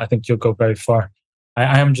see, and I think you'll go very far.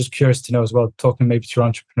 I am just curious to know as well, talking maybe to your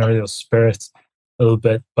entrepreneurial spirit a little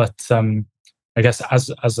bit, but I guess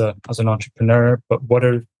as an entrepreneur, but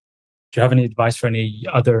do you have any advice for any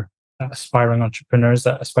other aspiring entrepreneurs,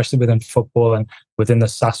 especially within football and within the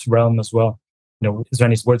SaaS realm as well? Is there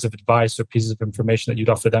any words of advice or pieces of information that you'd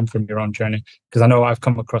offer them from your own journey? Because I know I've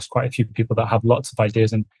come across quite a few people that have lots of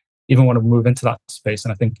ideas and even want to move into that space.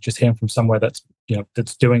 And I think just hearing from somewhere that's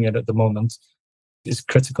doing it at the moment is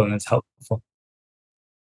critical and it's helpful.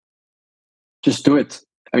 Just do it.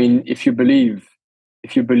 I mean, if you believe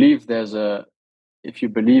there's a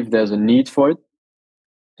need for it,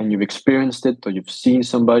 and you've experienced it, or you've seen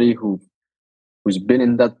somebody who who's been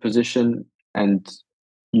in that position, and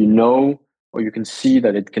or you can see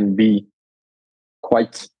that it can be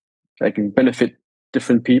quite, like, can benefit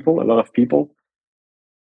different people, a lot of people.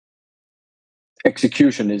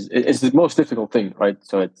 Execution is the most difficult thing, right?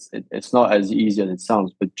 So it's not as easy as it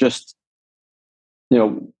sounds, but just,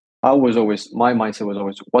 my mindset was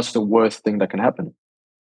always, what's the worst thing that can happen?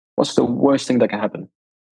 What's the worst thing that can happen?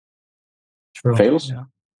 True. Fails. Yeah.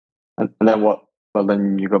 And then what? Well,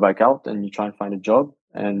 then you go back out and you try and find a job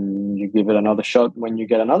and you give it another shot when you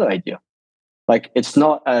get another idea. Like, it's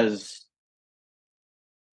not as,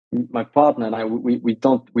 my partner and I, we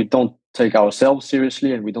don't take ourselves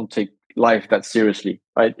seriously, and we don't take life that seriously,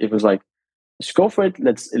 right? It was like, just go for it.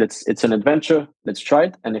 It's an adventure. Let's try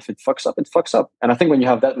it. And if it fucks up, it fucks up. And I think when you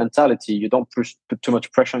have that mentality, you don't put too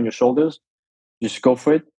much pressure on your shoulders. Just go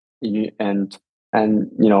for it. And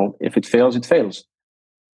if it fails, it fails.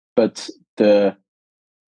 But the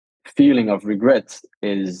feeling of regret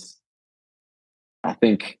is, I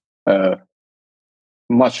think, a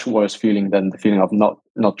much worse feeling than the feeling of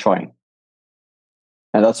not trying.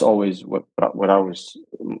 And that's always what I was,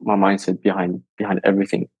 my mindset behind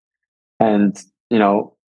everything. And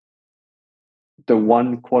the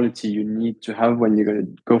one quality you need to have when you're going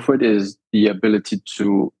to go for it is the ability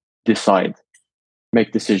to decide,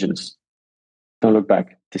 make decisions. Don't look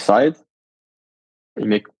back. Decide.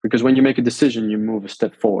 Because when you make a decision, you move a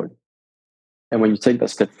step forward. And when you take that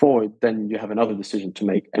step forward, then you have another decision to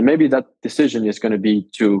make. And maybe that decision is going to be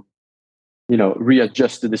to,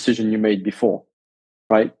 readjust the decision you made before,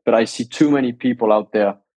 right? But I see too many people out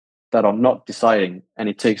there that are not deciding, and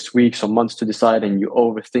it takes weeks or months to decide, and you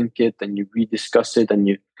overthink it and you rediscuss it,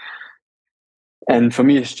 and for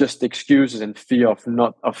me, it's just excuses and fear of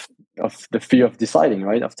the fear of deciding,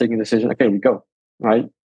 right? Of taking a decision. Okay, we go, right?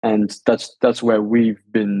 And that's where we've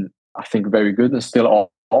been, I think, very good, and still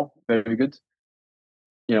are very good.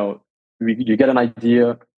 You get an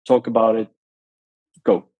idea, talk about it,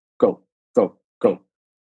 go.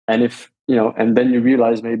 And and then you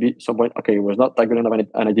realize maybe somewhere, okay, it was not that good enough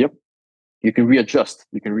an idea. You can readjust.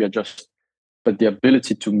 But the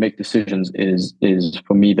ability to make decisions is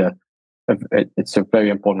for me it's a very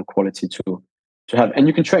important quality to have, and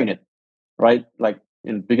you can train it, right? Like,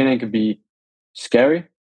 in the beginning, it could be scary,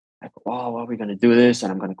 like, oh, are we going to do this?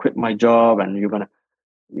 And I'm going to quit my job, and we're going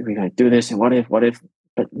to do this, and what if?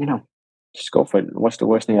 But just go for it. What's the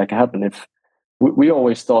worst thing that can happen? If we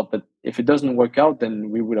always thought that if it doesn't work out, then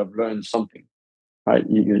we would have learned something, right?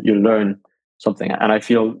 You learn something, and I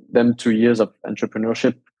feel them 2 years of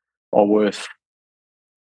entrepreneurship are worth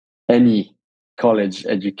any college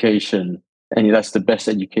education. And that's the best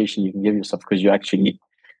education you can give yourself, because you're actually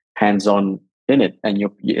hands-on in it, and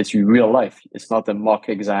it's real life. It's not a mock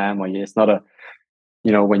exam, or it's not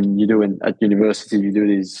when you do at university, you do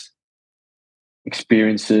these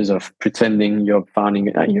experiences of pretending you're founding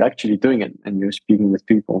it, and you're actually doing it, and you're speaking with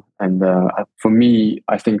people. And for me,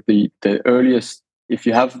 I think the earliest, if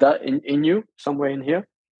you have that in you somewhere in here,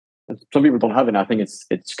 and some people don't have it, I think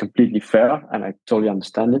it's completely fair, and I totally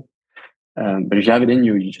understand it. But if you have it in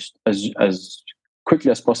you, you just, as quickly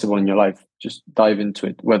as possible in your life, just dive into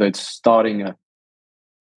it. Whether it's starting a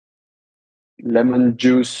lemon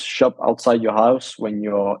juice shop outside your house when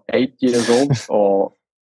you're 8 years old, or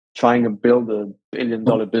trying to build $1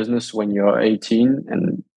 billion business when you're 18,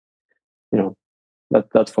 and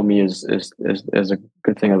that for me is a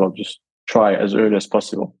good thing about just try as early as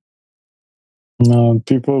possible. No,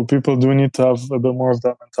 people do need to have a bit more of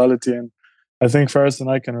that mentality, and I think Faris and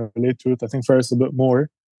I can relate to it. I think Faris a bit more,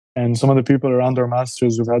 and some of the people around our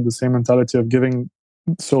masters who've had the same mentality of giving.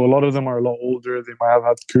 So a lot of them are a lot older. They might have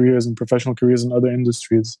had careers and professional careers in other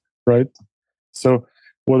industries, right? So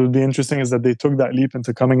what would be interesting is that they took that leap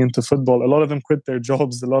into coming into football. A lot of them quit their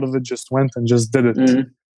jobs. A lot of it just went and just did it,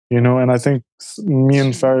 And I think me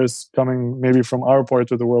and Faris, coming maybe from our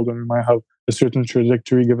part of the world, when we might have a certain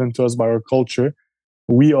trajectory given to us by our culture,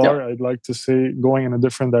 we are, I'd like to say, going in a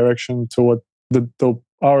different direction to what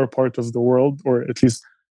our part of the world, or at least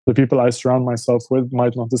the people I surround myself with,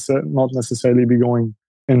 might not necessarily be going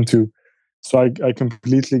into. So I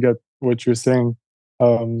completely get what you're saying.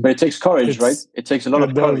 But it takes courage, right? It takes a lot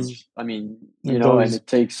of courage. I mean, and it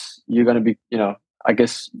takes, you're going to be, I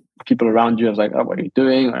guess people around you are like, oh, what are you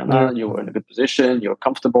doing? Or, you're in a good position, you're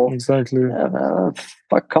comfortable. Exactly.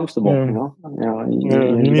 Fuck comfortable,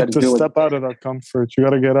 you need to step out of that comfort. You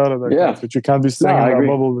got to get out of that comfort. You can't be staying in that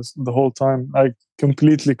bubble the whole time. I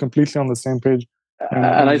completely on the same page.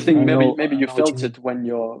 And I think maybe you felt it when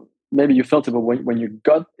but when your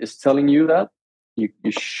gut is telling you that, you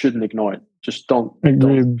shouldn't ignore it. Just don't.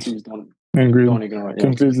 Agreed. Please don't. Agreed. Don't ignore it. Yeah.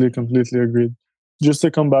 Completely agreed. just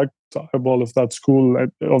to come back to eyeball, if that's cool,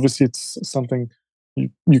 obviously it's something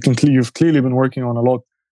you've clearly been working on a lot,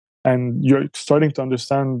 and you're starting to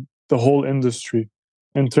understand the whole industry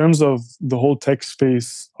in terms of the whole tech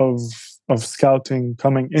space of scouting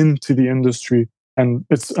coming into the industry, and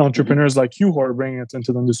it's entrepreneurs like you who are bringing it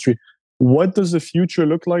into the industry. What does the future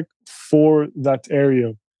look like for that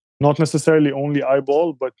area? Not necessarily only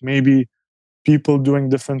eyeball, but maybe people doing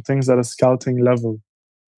different things at a scouting level.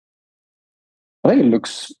 I think it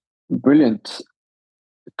looks brilliant.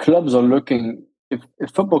 Clubs are looking, if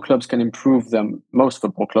football clubs can improve them, most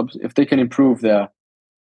football clubs, if they can improve their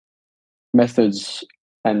methods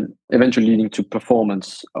and eventually leading to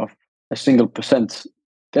performance of a single percent,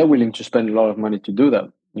 they're willing to spend a lot of money to do that,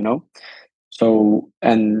 So,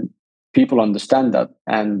 and people understand that.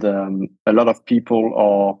 And a lot of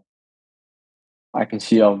people I can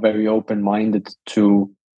see, are very open-minded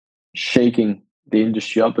to shaking the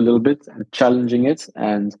industry up a little bit and challenging it.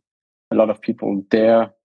 And a lot of people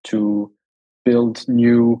dare to build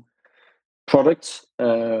new products,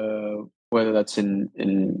 whether that's in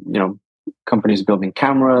companies building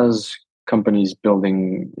cameras, companies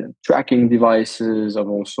building tracking devices of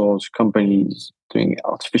all sorts, companies doing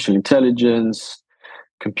artificial intelligence,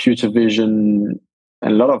 computer vision,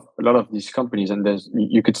 and a lot of these companies. And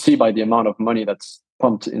you could see by the amount of money that's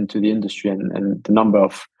pumped into the industry and the number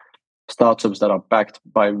of startups that are backed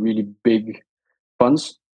by really big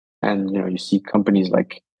funds. And you see companies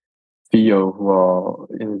like Theo, who are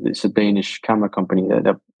it's a Danish camera company.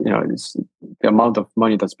 It's, the amount of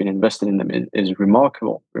money that's been invested in them is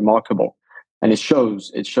remarkable, and it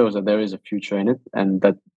shows that there is a future in it, and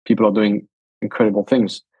that people are doing incredible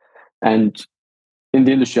things. And in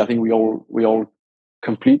the industry, I think we all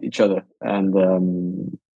complete each other,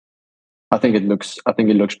 and I think it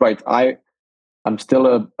looks bright. I'm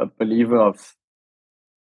still a believer of.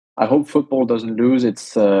 I hope football doesn't lose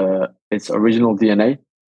its original DNA,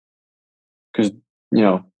 because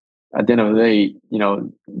at the end of the day,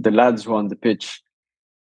 the lads who are on the pitch,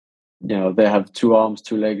 they have 2 arms,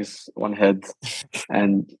 2 legs, 1 head,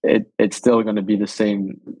 and it's still going to be the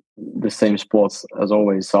same sports as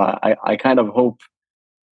always. So I kind of hope,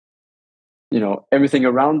 everything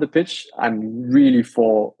around the pitch. I'm really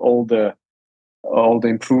for all the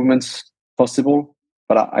improvements possible,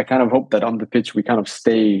 but I kind of hope that on the pitch we kind of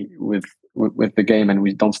stay with the game, and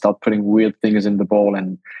we don't start putting weird things in the ball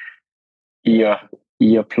and ear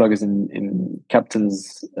plugs in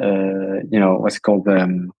captains, what's it called,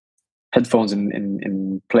 headphones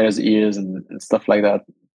in players' ears and stuff like that.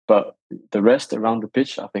 But the rest around the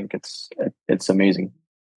pitch, I think it's amazing.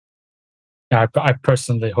 Yeah, I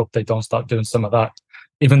personally hope they don't start doing some of that,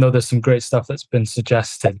 even though there's some great stuff that's been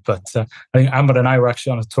suggested. But I think Amber and I were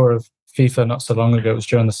actually on a tour of FIFA not so long ago. It was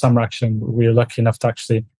during the summer, actually, and we were lucky enough to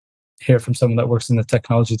actually hear from someone that works in the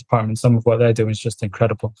technology department. Some of what they're doing is just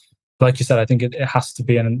incredible. But like you said, I think it has to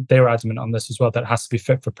be, and they were adamant on this as well, that it has to be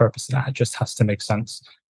fit for purpose, and it just has to make sense.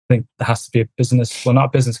 I think there has to be a business, well, not a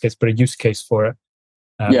business case, but a use case for it.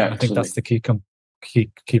 I think that's the key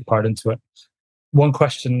part into it. One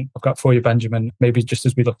question I've got for you, Benjamin, maybe just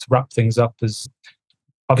as we look to wrap things up, is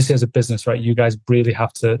obviously as a business, right, you guys really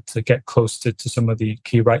have to get close to some of the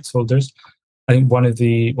key rights holders. I think one of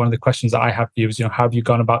the questions that I have for you is, how have you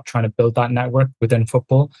gone about trying to build that network within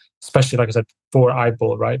football, especially, like I said, for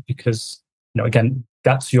eyeball, right? Because, again,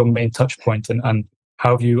 that's your main touch point, and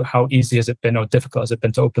how easy has it been, or difficult has it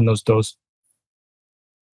been to open those doors?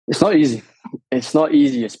 It's not easy. It's not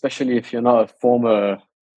easy, especially if you're not a former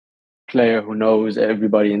player who knows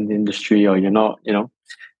everybody in the industry, or you're not,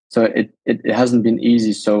 so it hasn't been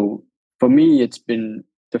easy. So for me, it's been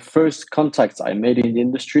the first contacts I made in the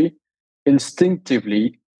industry.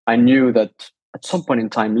 Instinctively, I knew that at some point in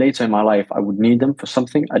time later in my life, I would need them for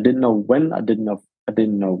something. I didn't know when, I didn't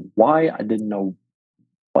know why, I didn't know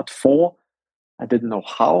what for, I didn't know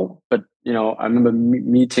how. But I remember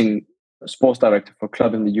meeting a sports director for a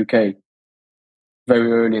club in the UK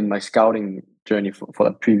very early in my scouting journey for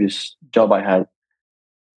that previous job I had.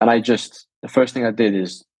 And the first thing I did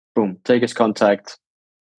is, boom, take his contact,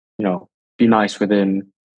 be nice with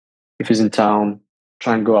him. If he's in town,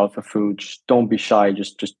 try and go out for food. Just don't be shy.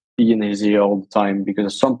 Just be in his ear all the time, because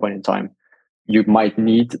at some point in time, you might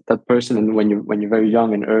need that person. And when you're very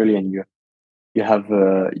young and early, and you have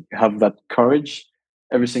that courage,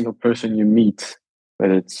 every single person you meet,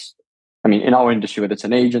 whether it's, in our industry, whether it's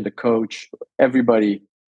an agent, a coach, everybody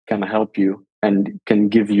can help you and can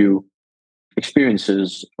give you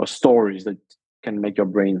experiences or stories that can make your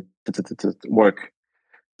brain work.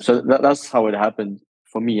 So that's how it happened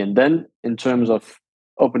for me. And then in terms of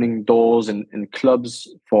opening doors in clubs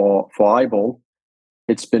for eyeball,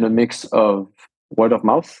 it's been a mix of word of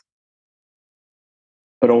mouth,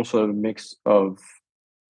 but also a mix of,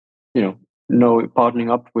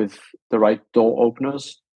 partnering up with the right door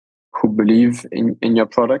openers who believe in your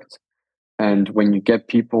product. And when you get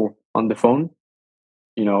people on the phone,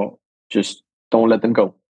 just don't let them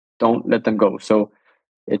go. Don't let them go. So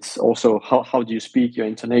it's also how do you speak, your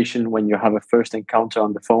intonation when you have a first encounter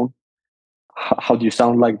on the phone? How do you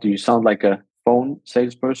sound like? Do you sound like a phone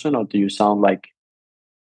salesperson, or do you sound like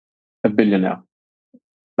a billionaire?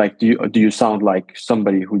 Like, do you sound like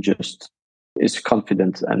somebody who just is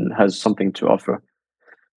confident and has something to offer?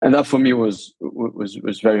 And that for me was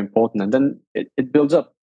very important. And then it builds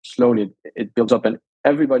up slowly. It builds up, and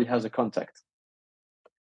everybody has a contact.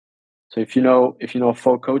 So if you know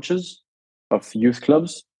 4 coaches of youth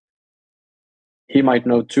clubs, he might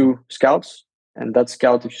know 2 scouts, and that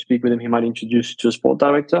scout, if you speak with him, he might introduce you to a sport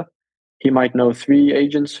director. He might know 3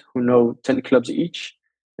 agents who know 10 clubs each,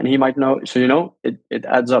 and he might know. So it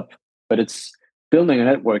adds up. But it's building a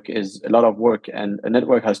network is a lot of work, and a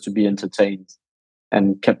network has to be entertained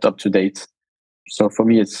and kept up to date. So for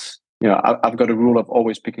me, it's I've got a rule of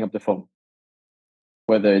always picking up the phone,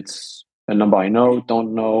 whether it's a number I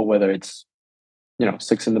don't know, whether it's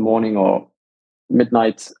 6 a.m. or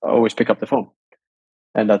midnight. I always pick up the phone,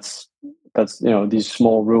 and that's these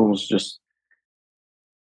small rules. Just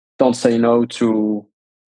don't say no to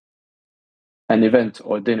an event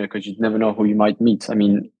or dinner because you never know who you might meet. I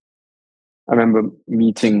mean, I remember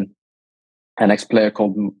meeting an ex-player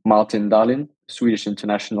called Martin Dahlin, Swedish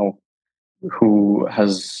international, who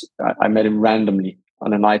I met him randomly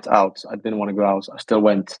on a night out. I didn't want to go out. I still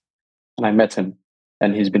went, and I met him,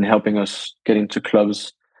 and he's been helping us get into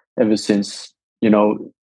clubs ever since.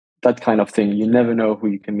 That kind of thing. You never know who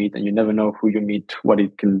you can meet, and you never know who you meet, what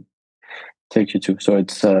it can take you to. So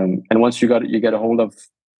it's and once you get a hold of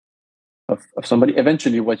somebody,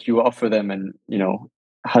 eventually what you offer them, and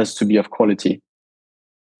has to be of quality.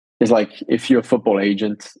 It's like if you're a football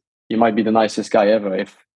agent, you might be the nicest guy ever.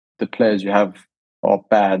 If the players you have are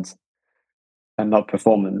bad and not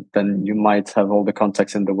performing, then you might have all the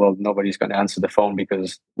contacts in the world. Nobody's going to answer the phone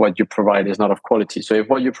because what you provide is not of quality. So if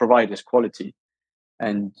what you provide is quality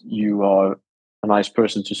and you are a nice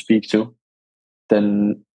person to speak to,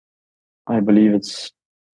 then I believe it's,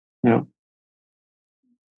 you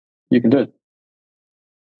can do it.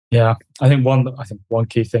 Yeah, I think one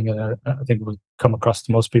key thing, and I think will come across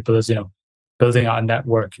to most people, is building out a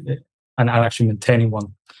network and actually maintaining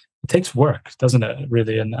one. It takes work, doesn't it?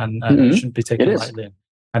 Really, and it shouldn't be taken lightly.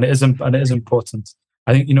 And it is important.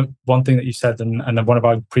 I think one thing that you said, and one of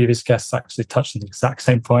our previous guests actually touched on the exact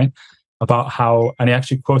same point about how, and he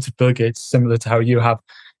actually quoted Bill Gates, similar to how you have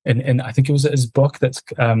in I think it was his book that's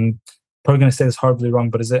probably going to say this horribly wrong,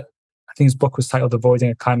 but I think his book was titled "Avoiding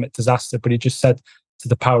a Climate Disaster." But he just said, to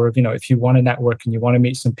the power of, if you want to network and you want to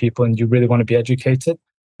meet some people and you really want to be educated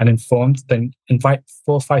and informed, then invite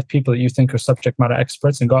 4 or 5 people that you think are subject matter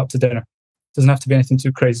experts and go out to dinner. It doesn't have to be anything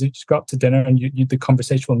too crazy. Just go out to dinner, and the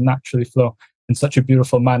conversation will naturally flow in such a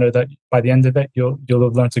beautiful manner that by the end of it, you'll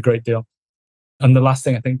have learned a great deal. And the last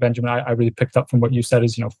thing I think, Benjamin, I really picked up from what you said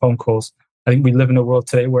is, phone calls. I think we live in a world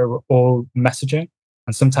today where we're all messaging,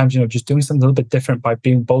 and sometimes, just doing something a little bit different by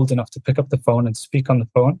being bold enough to pick up the phone and speak on the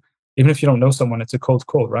phone. Even if you don't know someone, it's a cold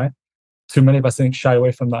call, right? Too many of us, I think, shy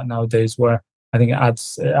away from that nowadays, where I think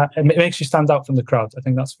it makes you stand out from the crowd. I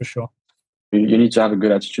think that's for sure. You need to have a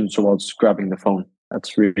good attitude towards grabbing the phone.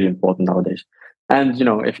 That's really important nowadays. And,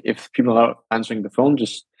 if people are answering the phone,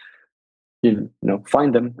 just,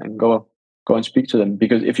 find them and go and speak to them.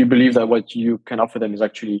 Because if you believe that what you can offer them is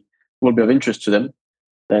actually will be of interest to them,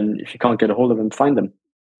 then if you can't get a hold of them, find them.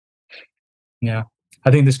 Yeah. I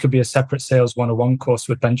think this could be a separate sales 101 course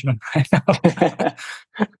with Benjamin right now.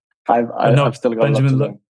 I've still got Benjamin, a lot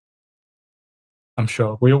to learn. I'm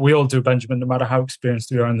sure we all do, Benjamin, no matter how experienced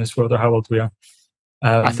we are in this world or how old we are.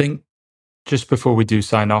 I think just before we do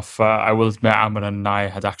sign off, I will admit Amr and I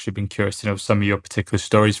had actually been curious to know some of your particular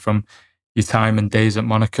stories from your time and days at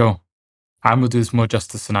Monaco. Amr will do this more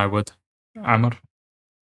justice than I would. Amr?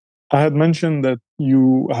 I had mentioned that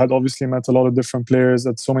you had obviously met a lot of different players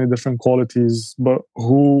at so many different qualities, but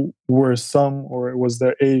who were some, or was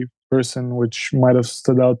there a person which might have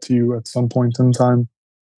stood out to you at some point in time?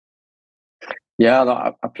 Yeah,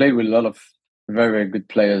 I played with a lot of very, very good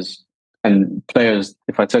players. And players,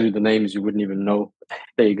 if I tell you the names, you wouldn't even know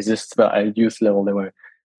they exist. But at youth level, they were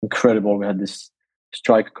incredible. We had this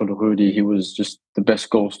striker called Rudy. He was just the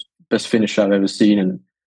best finisher I've ever seen, and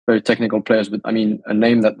very technical players. But I mean, a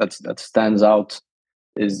name that stands out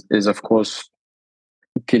is of course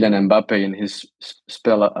Kylian Mbappe in his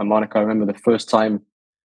spell at Monaco. I remember the first time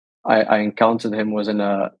I encountered him was in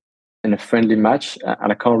a in a friendly match,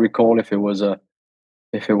 and I can't recall if it was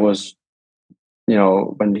because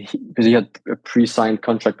he had a pre-signed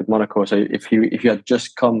contract with Monaco. So if he had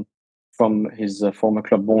just come from his former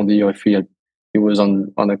club Bondy, or if he was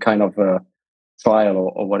on a kind of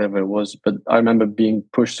trial or whatever it was. But I remember being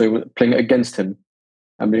pushed. So he was playing against him.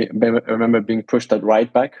 I remember being pushed at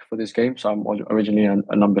right back for this game. So I'm originally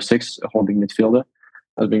a number 6, a holding midfielder.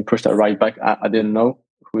 I was being pushed at right back. I didn't know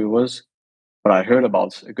who he was, but I heard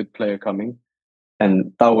about a good player coming,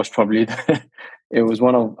 and that was probably it was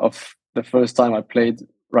one of the first time I played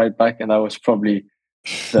right back, and that was probably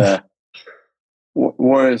the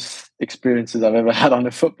worst experiences I've ever had on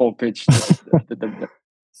a football pitch.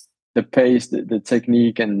 The pace, the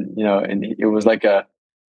technique, and and it was like a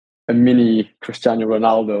mini Cristiano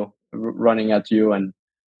Ronaldo running at you, and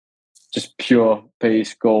just pure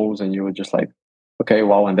pace goals, and you were just like, okay,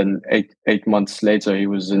 wow. And then eight months later, he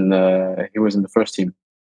was in the first team.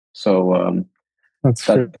 So that's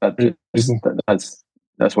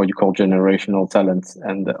what you call generational talent,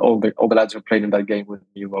 and all the lads who played in that game with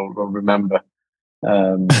me will remember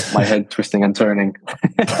my head twisting and turning.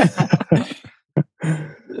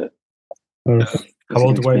 How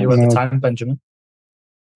old were you at the time, Benjamin?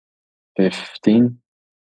 15.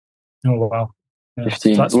 Oh wow! Yeah.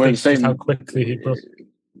 15. So that speaks just how quickly he broke.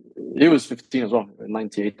 He was 15 as well.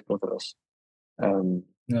 98, both of us. I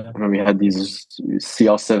remember we had these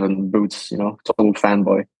CR7 boots. Total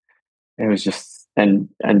fanboy. It was just and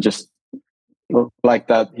just like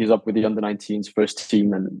that. He's up with the under-19s first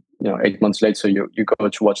team, and 8 months later, you go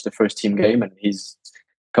to watch the first team game, and he's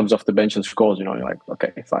comes off the bench and scores. You're like,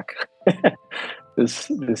 okay, fuck, this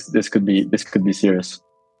could be serious.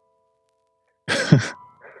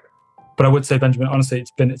 But I would say, Benjamin, honestly,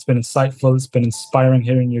 it's been insightful. It's been inspiring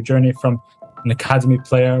hearing your journey from an academy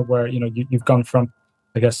player, where you've gone from,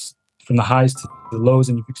 I guess, from the highs to the lows,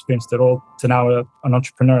 and you've experienced it all, to now an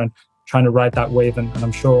entrepreneur and trying to ride that wave, and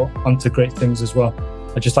I'm sure onto great things as well.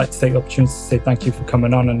 I'd just like to take the opportunity to say thank you for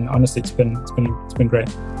coming on, and honestly, it's been great.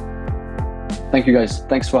 Thank you, guys.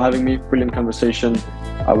 Thanks for having me. Brilliant conversation.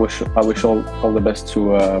 I wish all the best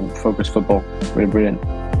to Focus Football. Really brilliant.